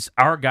that is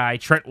our guy,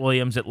 Trent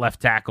Williams, at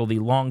left tackle, the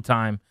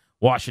longtime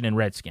Washington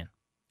Redskin.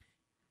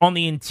 On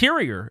the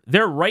interior,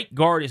 their right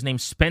guard is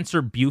named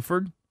Spencer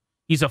Buford.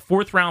 He's a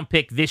fourth-round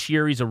pick this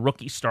year. He's a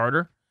rookie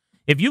starter.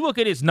 If you look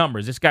at his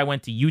numbers, this guy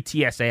went to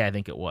UTSA, I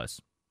think it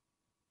was.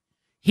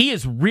 He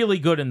is really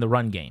good in the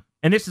run game.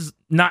 And this is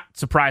not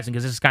surprising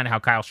because this is kind of how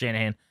Kyle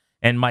Shanahan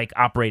and Mike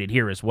operated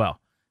here as well.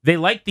 They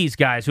like these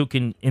guys who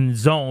can, in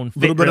zone, fit a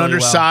little bit really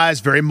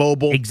undersized, very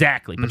mobile.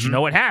 Exactly. But you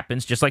know what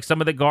happens? Just like some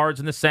of the guards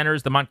and the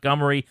centers, the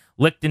Montgomery,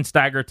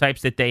 Lichtensteiger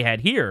types that they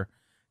had here,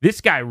 this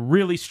guy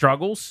really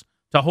struggles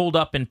to hold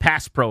up in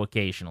pass pro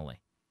occasionally.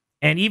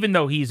 And even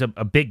though he's a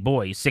big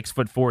boy, he's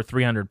 6'4",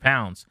 300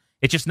 pounds,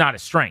 it's just not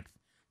his strength.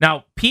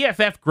 Now,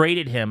 PFF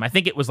graded him, I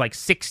think it was like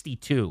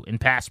 62 in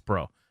pass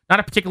pro. Not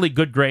a particularly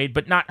good grade,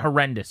 but not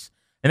horrendous.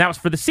 And that was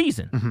for the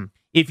season.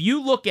 If you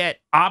look at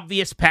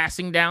obvious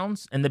passing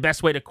downs, and the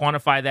best way to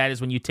quantify that is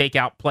when you take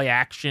out play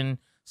action,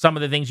 some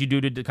of the things you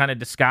do to kind of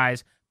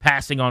disguise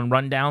passing on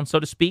rundown, so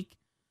to speak,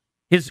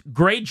 his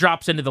grade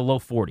drops into the low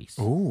 40s.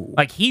 Ooh.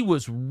 Like he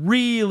was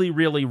really,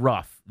 really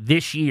rough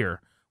this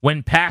year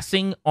when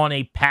passing on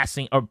a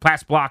passing, or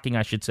pass blocking,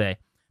 I should say,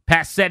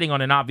 pass setting on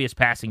an obvious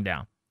passing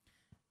down.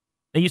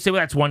 And you say,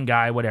 well, that's one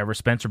guy, whatever,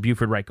 Spencer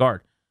Buford, right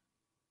guard.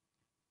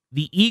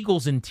 The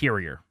Eagles'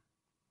 interior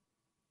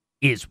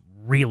is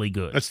really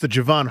good. That's the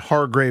Javon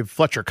Hargrave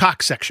Fletcher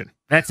Cox section.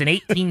 That's an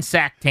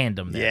 18-sack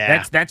tandem there.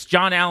 Yeah. That's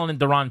John Allen and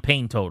Daron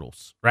Payne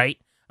totals, right?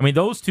 I mean,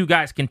 those two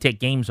guys can take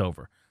games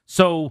over.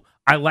 So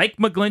I like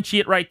McGlinchey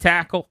at right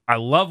tackle. I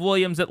love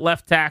Williams at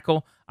left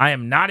tackle. I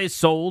am not as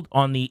sold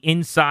on the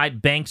inside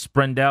Banks,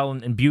 Brendel,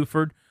 and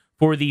Buford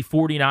for the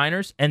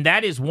 49ers. And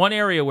that is one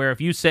area where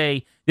if you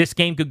say this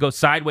game could go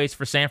sideways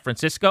for San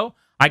Francisco,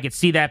 I could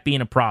see that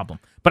being a problem.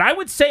 But I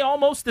would say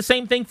almost the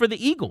same thing for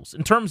the Eagles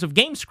in terms of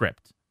game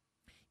script.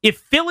 If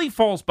Philly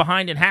falls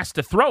behind and has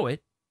to throw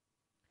it,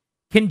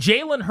 can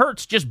Jalen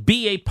Hurts just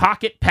be a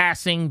pocket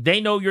passing, they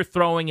know you're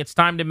throwing, it's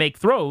time to make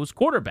throws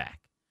quarterback?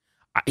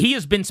 He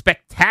has been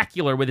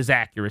spectacular with his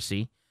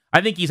accuracy. I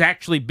think he's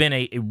actually been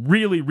a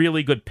really,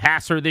 really good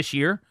passer this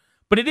year.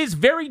 But it is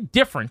very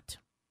different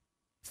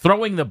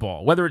throwing the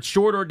ball, whether it's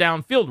short or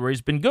downfield, where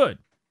he's been good.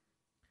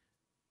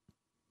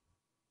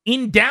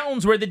 In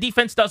downs where the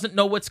defense doesn't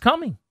know what's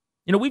coming.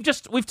 You know,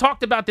 we've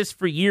talked about this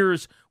for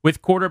years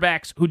with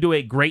quarterbacks who do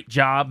a great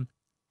job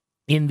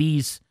in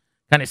these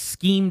kind of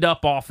schemed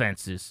up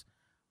offenses.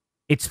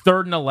 It's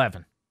 3rd and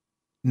 11.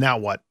 Now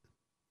what?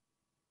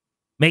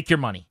 Make your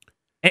money.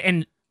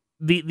 And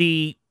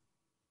the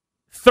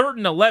 3rd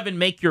and 11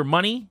 make your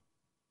money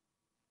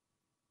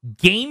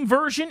game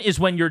version is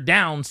when you're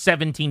down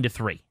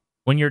 17-3.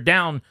 When you're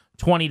down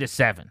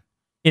 20-7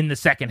 in the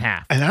second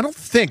half. And I don't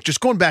think, just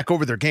going back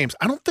over their games,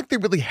 I don't think they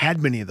really had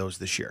many of those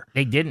this year.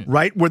 They didn't.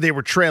 Right? Where they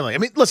were trailing. I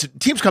mean, listen,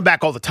 teams come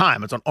back all the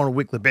time. It's on a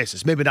weekly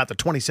basis. Maybe not the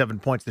 27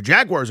 points the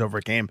Jaguars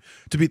overcame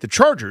to beat the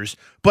Chargers,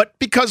 but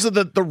because of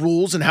the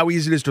rules and how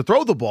easy it is to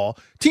throw the ball,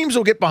 teams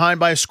will get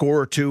behind by a score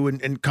or two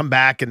and come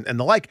back and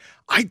the like.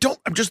 I'm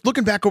just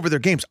looking back over their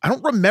games. I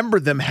don't remember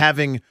them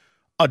having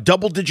a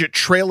double-digit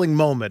trailing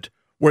moment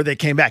where they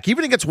came back.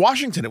 Even against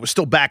Washington, it was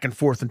still back and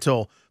forth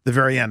until the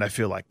very end, I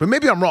feel like. But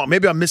maybe I'm wrong.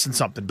 Maybe I'm missing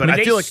something. But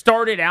I feel like they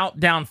started out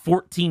down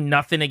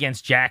 14-0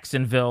 against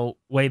Jacksonville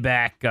way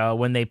back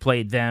when they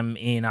played them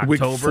in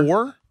October. Week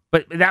 4?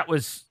 But that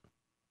was,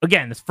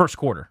 again, this first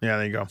quarter. Yeah,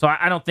 there you go. So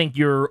I don't think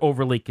you're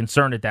overly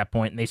concerned at that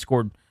point, and they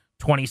scored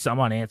 20-some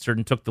unanswered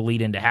and took the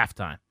lead into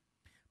halftime.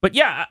 But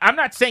yeah, I'm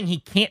not saying he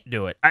can't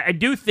do it. I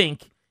do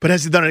think... But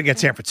has he done it against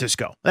San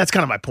Francisco? That's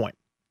kind of my point.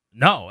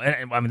 No.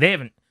 I mean, they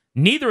haven't...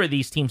 Neither of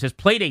these teams has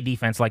played a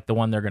defense like the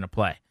one they're going to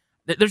play.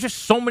 There's just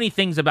so many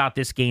things about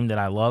this game that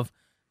I love.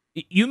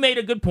 You made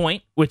a good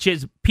point, which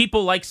is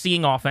people like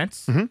seeing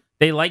offense. Mm-hmm.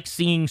 They like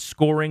seeing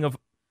scoring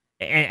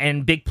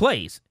and big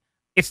plays.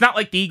 It's not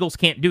like the Eagles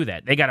can't do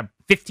that. They got a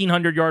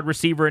 1,500-yard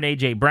receiver in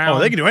A.J. Brown. Oh,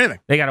 they can do anything.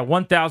 They got a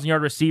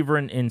 1,000-yard receiver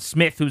in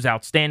Smith, who's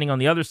outstanding on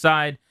the other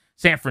side.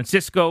 San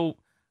Francisco,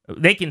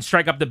 they can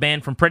strike up the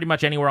band from pretty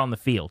much anywhere on the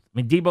field.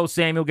 I mean, Deebo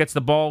Samuel gets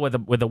the ball with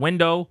a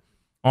window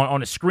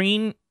on a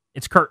screen.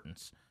 It's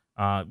curtains.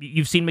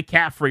 You've seen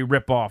McCaffrey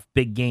rip off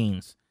big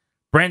gains.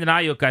 Brandon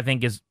Ayuk, I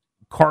think,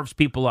 carves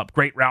people up.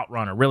 Great route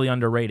runner, really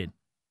underrated.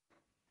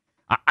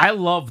 I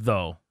love,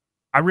 though,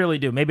 I really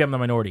do. Maybe I'm the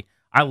minority.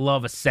 I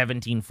love a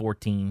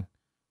 17-14,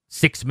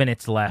 6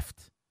 minutes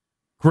left,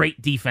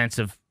 great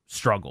defensive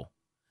struggle.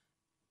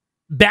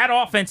 Bad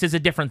offense is a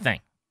different thing.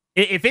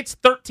 If it's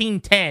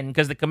 13-10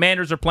 because the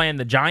Commanders are playing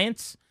the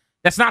Giants,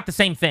 that's not the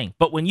same thing.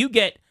 But when you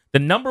get the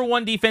number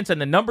 1 defense and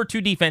the number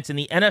 2 defense in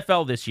the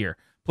NFL this year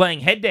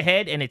playing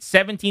head-to-head and it's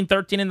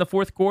 17-13 in the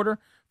fourth quarter,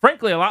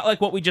 frankly, a lot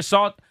like what we just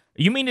saw.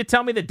 You mean to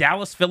tell me the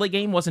Dallas-Philly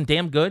game wasn't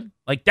damn good?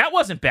 Like, that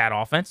wasn't bad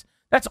offense.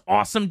 That's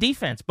awesome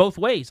defense both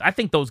ways. I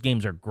think those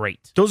games are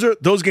great.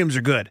 Those games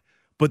are good,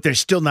 but they're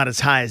still not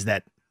as high as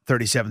that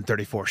 37-34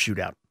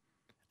 shootout.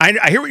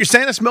 I hear what you're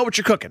saying. I smell what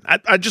you're cooking.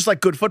 I just like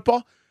good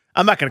football.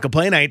 I'm not going to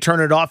complain. I ain't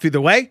turning it off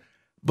either way.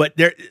 But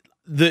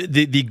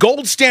the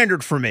gold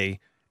standard for me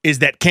is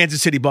that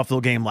Kansas City-Buffalo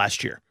game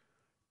last year.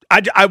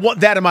 I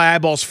want that in my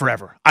eyeballs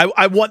forever.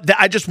 I want that.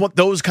 I just want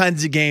those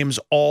kinds of games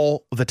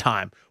all the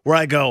time where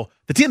I go,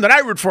 the team that I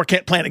root for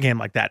can't play in a game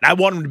like that. I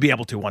want them to be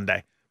able to one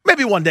day.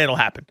 Maybe one day it'll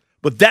happen.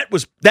 But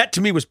that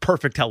to me was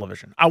perfect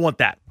television. I want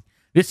that.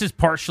 This is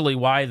partially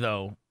why,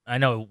 though, I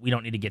know we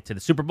don't need to get to the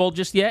Super Bowl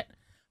just yet,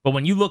 but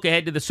when you look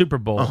ahead to the Super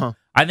Bowl,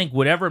 I think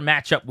whatever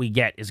matchup we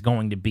get is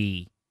going to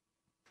be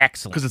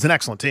excellent. Because it's an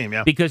excellent team,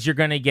 yeah. Because you're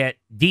going to get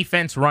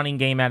defense running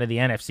game out of the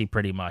NFC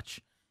pretty much.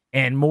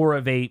 And more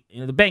of the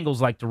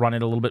Bengals like to run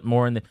it a little bit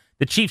more. And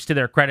the Chiefs, to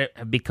their credit,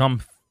 have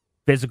become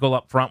physical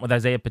up front with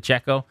Isaiah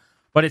Pacheco.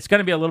 But it's going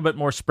to be a little bit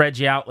more spread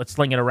you out, let's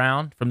sling it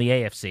around from the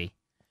AFC.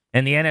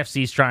 And the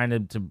NFC is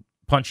trying to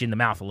punch you in the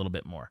mouth a little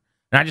bit more.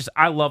 And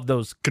I love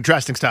those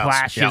contrasting styles.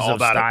 Clashes of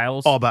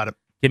styles. All about it.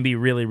 Can be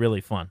really,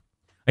 really fun.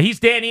 He's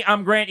Danny.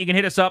 I'm Grant. You can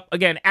hit us up,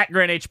 again, at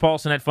Grant H.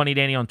 Paulson, at Funny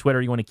Danny on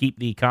Twitter. You want to keep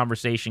the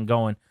conversation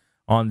going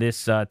on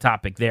this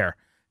topic there.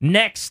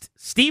 Next,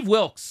 Steve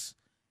Wilks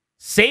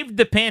saved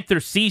the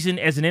Panthers season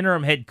as an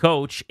interim head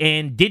coach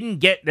and didn't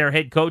get their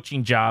head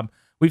coaching job.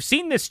 We've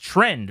seen this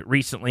trend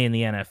recently in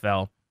the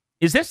NFL.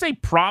 Is this a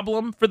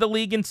problem for the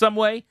league in some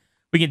way?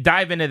 We can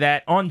dive into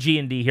that on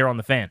G&D here on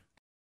The Fan.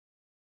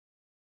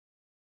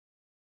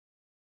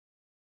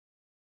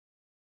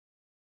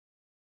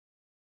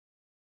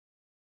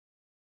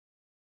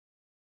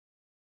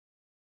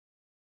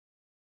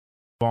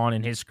 On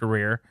in his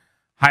career,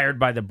 hired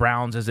by the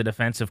Browns as a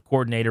defensive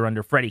coordinator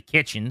under Freddie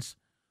Kitchens,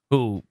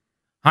 who,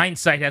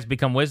 hindsight has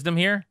become wisdom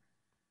here.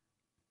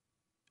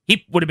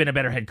 He would have been a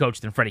better head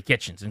coach than Freddie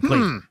Kitchens in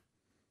Cleveland.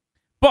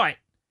 But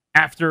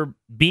after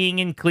being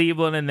in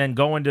Cleveland and then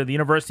going to the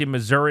University of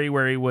Missouri,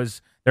 where he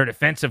was their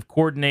defensive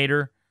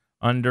coordinator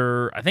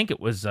under, I think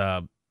it was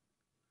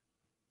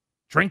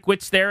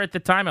Drinkwitz there at the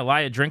time.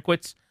 Elijah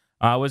Drinkwitz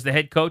was the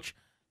head coach.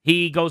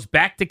 He goes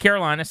back to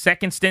Carolina,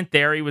 second stint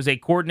there. He was a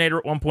coordinator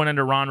at one point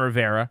under Ron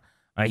Rivera.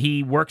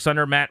 He works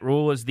under Matt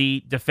Rule as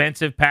the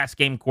defensive pass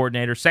game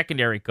coordinator,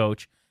 secondary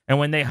coach. And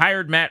when they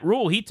hired Matt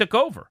Rule, he took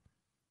over.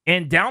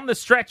 And down the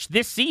stretch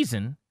this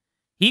season,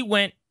 he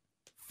went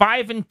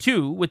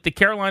 5-2 with the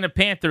Carolina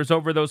Panthers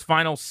over those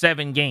final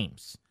 7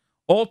 games.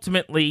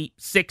 Ultimately,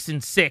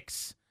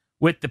 6-6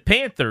 with the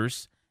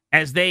Panthers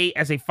as a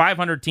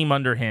 500 team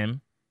under him,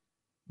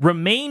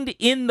 remained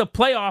in the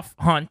playoff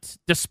hunt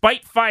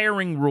despite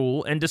firing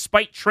Rule and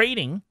despite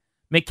trading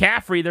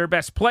McCaffrey, their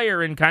best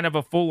player, in kind of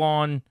a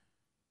full-on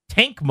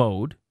tank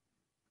mode.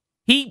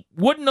 He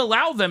wouldn't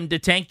allow them to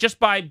tank just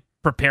by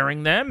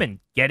preparing them and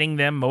getting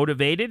them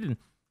motivated, and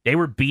they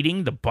were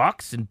beating the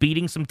Bucs and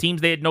beating some teams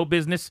they had no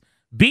business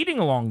beating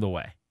along the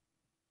way.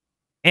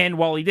 And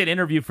while he did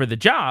interview for the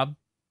job,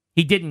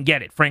 he didn't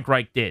get it. Frank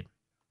Reich did.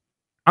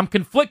 I'm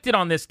conflicted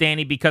on this,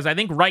 Danny, because I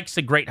think Reich's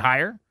a great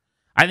hire.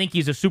 I think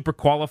he's a super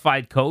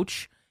qualified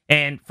coach,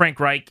 and Frank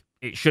Reich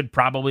should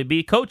probably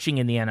be coaching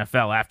in the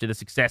NFL after the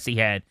success he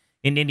had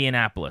in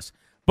Indianapolis.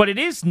 But it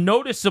is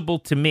noticeable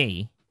to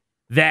me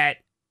that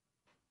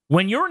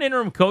when you're an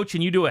interim coach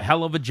and you do a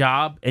hell of a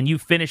job and you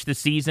finish the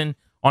season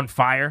on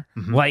fire,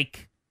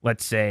 like,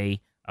 let's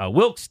say,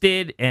 Wilks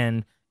did,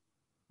 and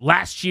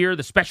last year,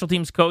 the special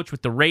teams coach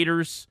with the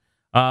Raiders,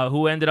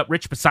 who ended up,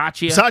 Rich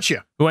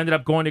Bisaccia, who ended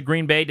up going to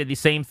Green Bay, did the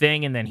same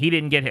thing, and then he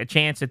didn't get a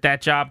chance at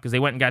that job because they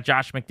went and got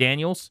Josh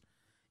McDaniels.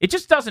 It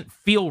just doesn't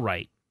feel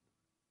right.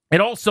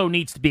 It also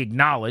needs to be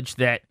acknowledged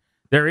that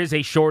there is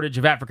a shortage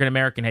of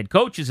African-American head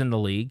coaches in the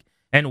league,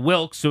 and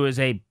Wilks, who is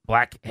a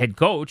black head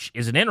coach,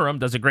 is an interim,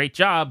 does a great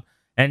job,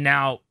 and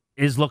now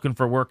is looking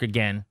for work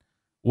again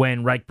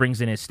when Reich brings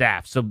in his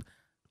staff. So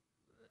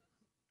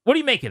what do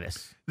you make of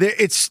this?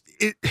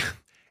 It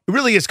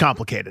really is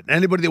complicated.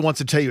 Anybody that wants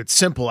to tell you it's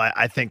simple,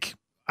 I think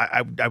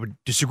I would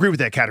disagree with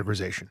that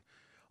categorization.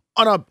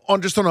 On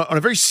a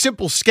very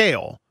simple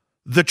scale,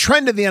 the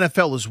trend in the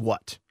NFL is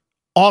what?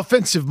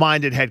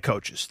 Offensive-minded head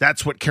coaches.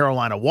 That's what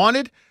Carolina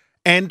wanted,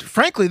 and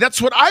frankly, that's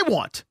what I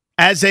want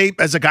as a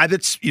guy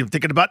that's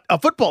thinking about a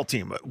football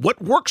team. What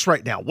works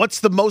right now? What's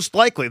the most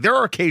likely? There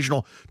are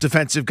occasional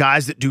defensive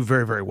guys that do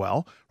very, very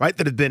well, right?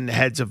 That have been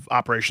heads of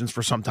operations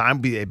for some time,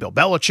 be they Bill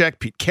Belichick,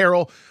 Pete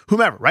Carroll,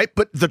 whomever, right?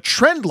 But the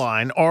trend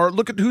line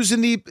look at who's in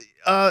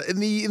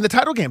the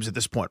title games at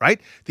this point, right?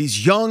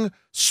 These young,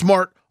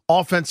 smart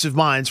offensive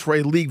minds for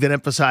a league that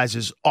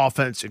emphasizes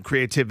offense and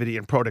creativity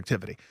and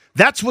productivity.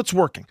 That's what's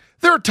working.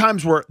 There are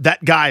times where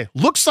that guy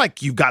looks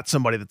like you've got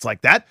somebody that's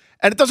like that,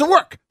 and it doesn't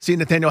work. See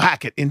Nathaniel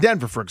Hackett in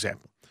Denver, for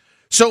example.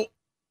 So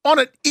on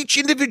each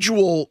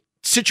individual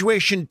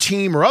situation,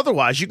 team, or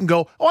otherwise, you can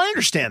go, oh, I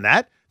understand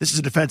that. This is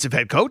a defensive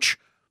head coach.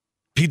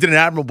 He did an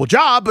admirable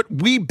job, but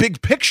we,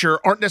 big picture,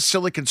 aren't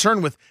necessarily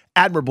concerned with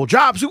admirable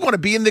jobs. We want to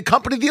be in the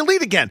company of the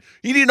elite again.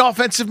 You need an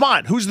offensive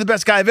mind. Who's the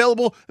best guy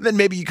available? And then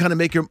maybe you kind of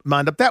make your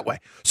mind up that way.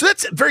 So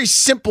that's a very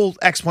simple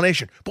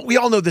explanation. But we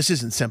all know this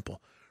isn't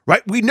simple,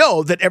 right? We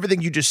know that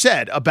everything you just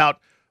said about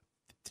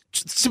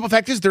the simple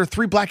fact is there are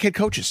 3 black head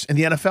coaches in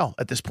the NFL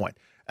at this point.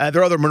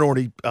 There are other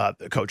minority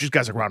coaches,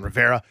 guys like Ron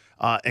Rivera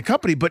and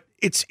company, but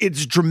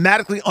it's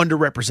dramatically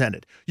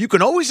underrepresented. You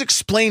can always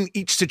explain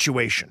each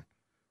situation,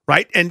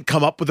 right, and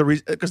come up with a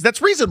reason, because that's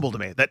reasonable to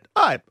me. That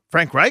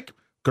Frank Reich,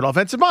 good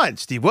offensive mind.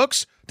 Steve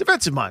Wilkes,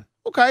 defensive mind.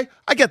 Okay,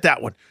 I get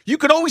that one. You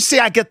can always say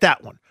I get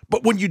that one.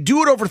 But when you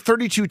do it over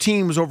 32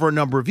 teams over a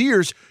number of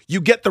years,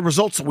 you get the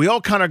results that we all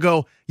kind of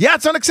go, yeah,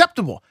 it's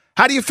unacceptable.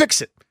 How do you fix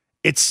it?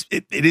 It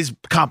is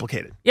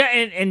complicated. Yeah,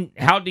 and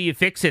how do you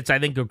fix it's, I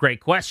think, a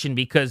great question,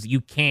 because you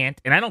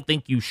can't, and I don't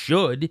think you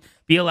should,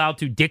 be allowed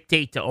to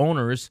dictate to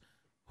owners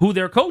who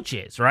their coach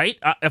is, right?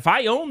 If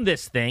I own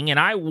this thing and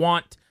I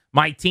want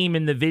my team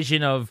in the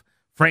vision of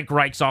Frank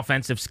Reich's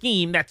offensive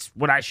scheme, that's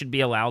what I should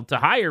be allowed to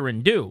hire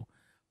and do.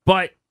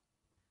 But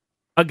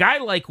a guy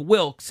like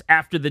Wilkes,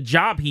 after the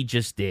job he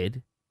just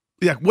did...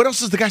 Yeah, what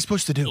else is the guy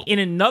supposed to do? In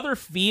another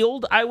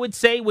field, I would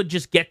say, would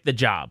just get the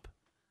job.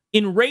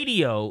 In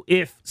radio,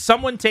 if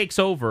someone takes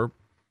over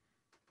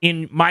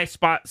in my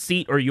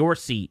seat or your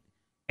seat,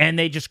 and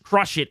they just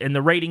crush it, and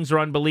the ratings are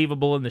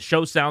unbelievable, and the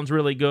show sounds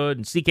really good,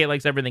 and CK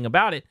likes everything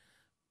about it,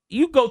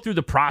 you go through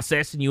the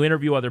process and you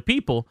interview other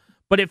people,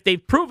 but if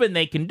they've proven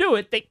they can do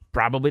it, they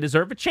probably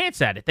deserve a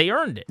chance at it. They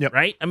earned it,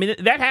 right? I mean,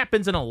 that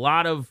happens in a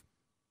lot of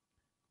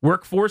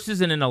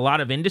workforces and in a lot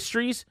of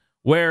industries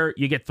where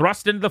you get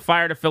thrust into the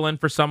fire to fill in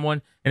for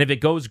someone, and if it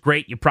goes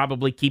great, you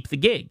probably keep the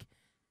gig.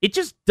 It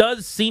just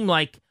does seem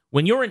like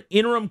when you're an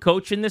interim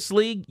coach in this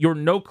league, you're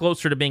no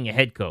closer to being a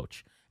head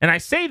coach. And I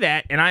say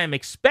that, and I am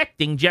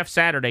expecting Jeff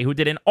Saturday, who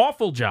did an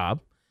awful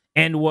job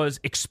and was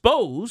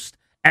exposed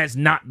as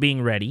not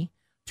being ready,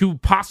 to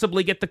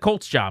possibly get the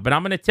Colts job. And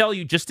I'm going to tell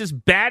you, just as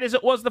bad as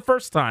it was the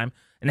first time,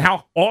 and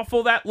how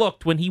awful that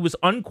looked when he was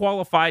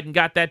unqualified and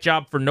got that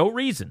job for no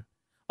reason,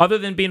 other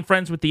than being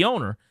friends with the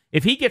owner,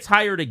 if he gets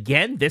hired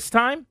again this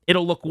time,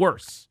 it'll look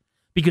worse.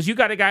 Because you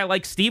got a guy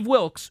like Steve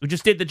Wilkes, who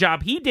just did the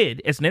job he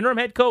did as an interim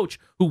head coach,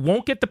 who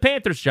won't get the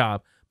Panthers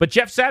job. But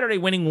Jeff Saturday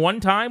winning one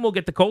time will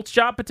get the Colts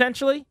job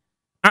potentially?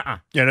 Yeah,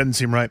 it doesn't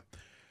seem right.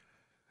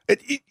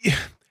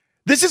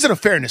 This isn't a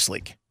fairness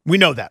league. We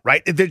know that,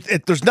 right?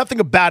 There's nothing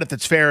about it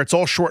that's fair. It's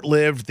all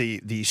short-lived.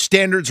 The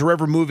standards are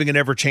ever moving and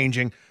ever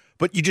changing.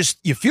 But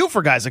you feel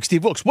for guys like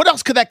Steve Wilkes. What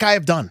else could that guy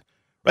have done?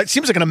 Right?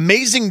 Seems like an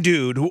amazing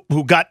dude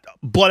who got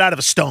blood out of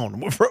a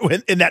stone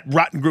in that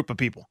rotten group of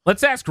people.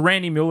 Let's ask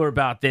Randy Mueller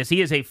about this.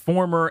 He is a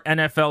former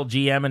NFL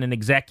GM and an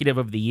executive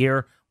of the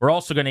year. We're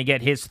also going to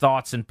get his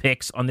thoughts and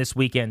picks on this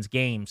weekend's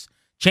games.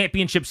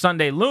 Championship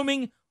Sunday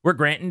looming. We're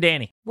Grant and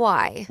Danny.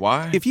 Why?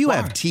 If you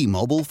have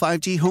T-Mobile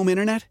 5G home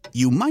internet,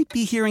 you might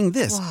be hearing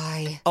this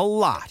a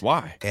lot.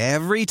 Why?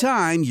 Every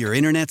time your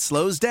internet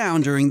slows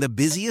down during the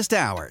busiest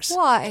hours.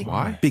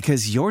 Why?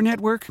 Because your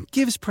network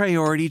gives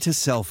priority to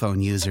cell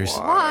phone users.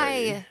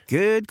 Why?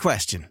 Good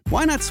question.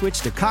 Why not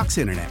switch to Cox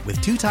Internet with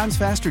 2 times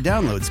faster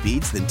download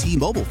speeds than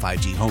T-Mobile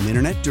 5G home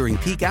internet during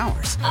peak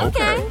hours?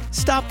 Okay.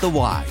 Stop the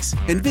whys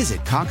and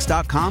visit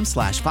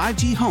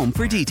cox.com/5G home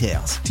for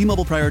details.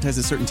 T-Mobile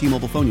prioritizes certain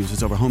T-Mobile phone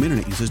users over home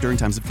internet users during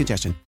times of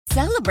congestion.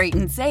 Celebrate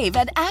and save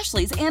at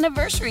Ashley's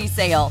Anniversary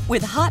Sale.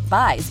 With Hot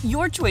Buys,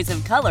 your choice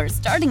of colors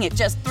starting at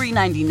just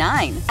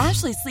 $3.99.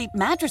 Ashley Sleep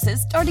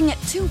mattresses starting at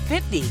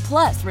 $2.50.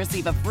 Plus,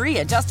 receive a free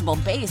adjustable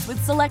base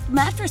with select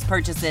mattress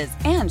purchases.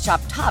 And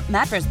shop top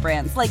mattress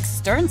brands like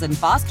Stearns &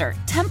 Foster,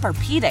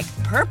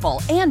 Tempur-Pedic,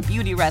 Purple, and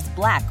Beautyrest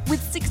Black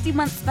with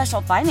 60-month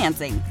special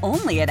financing.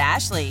 Only at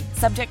Ashley.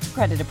 Subject to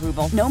credit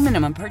approval. No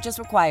minimum purchase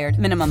required.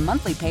 Minimum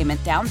monthly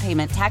payment, down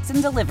payment, tax,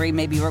 and delivery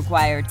may be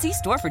required. See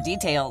store for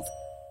details.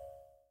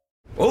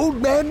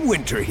 Old Man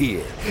Winter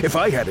here. If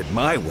I had it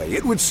my way,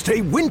 it would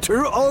stay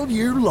winter all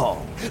year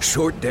long.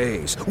 Short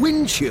days,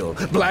 wind chill,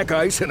 black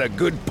ice, and a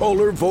good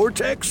polar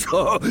vortex.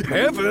 Oh,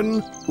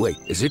 heaven. Wait,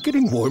 is it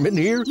getting warm in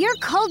here? Your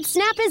cold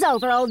snap is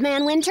over, Old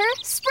Man Winter.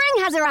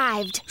 Spring has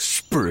arrived.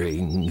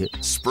 Spring.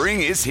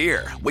 Spring is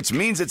here, which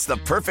means it's the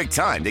perfect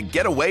time to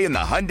get away in the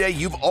Hyundai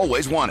you've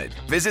always wanted.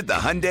 Visit the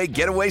Hyundai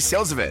Getaway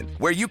Sales Event,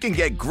 where you can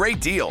get great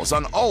deals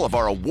on all of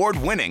our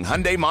award-winning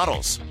Hyundai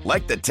models,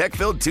 like the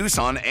tech-filled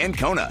Tucson and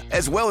Kona,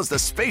 as well as the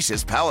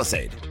spacious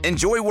Palisade.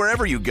 Enjoy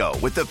wherever you go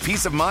with the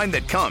peace of mind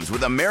that comes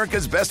with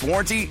America's best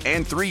warranty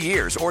and 3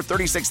 years or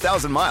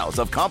 36,000 miles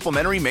of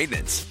complimentary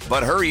maintenance.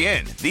 But hurry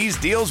in, these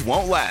deals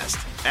won't last.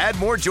 Add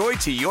more joy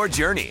to your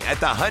journey at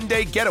the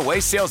Hyundai Getaway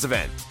Sales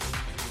Event.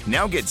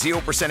 Now get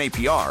 0%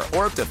 APR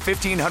or up to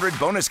 $1,500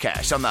 bonus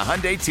cash on the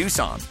Hyundai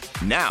Tucson.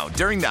 Now,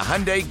 during the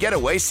Hyundai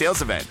Getaway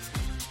Sales Event.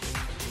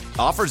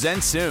 Offers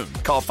end soon.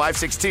 Call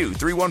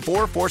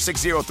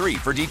 562-314-4603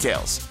 for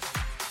details.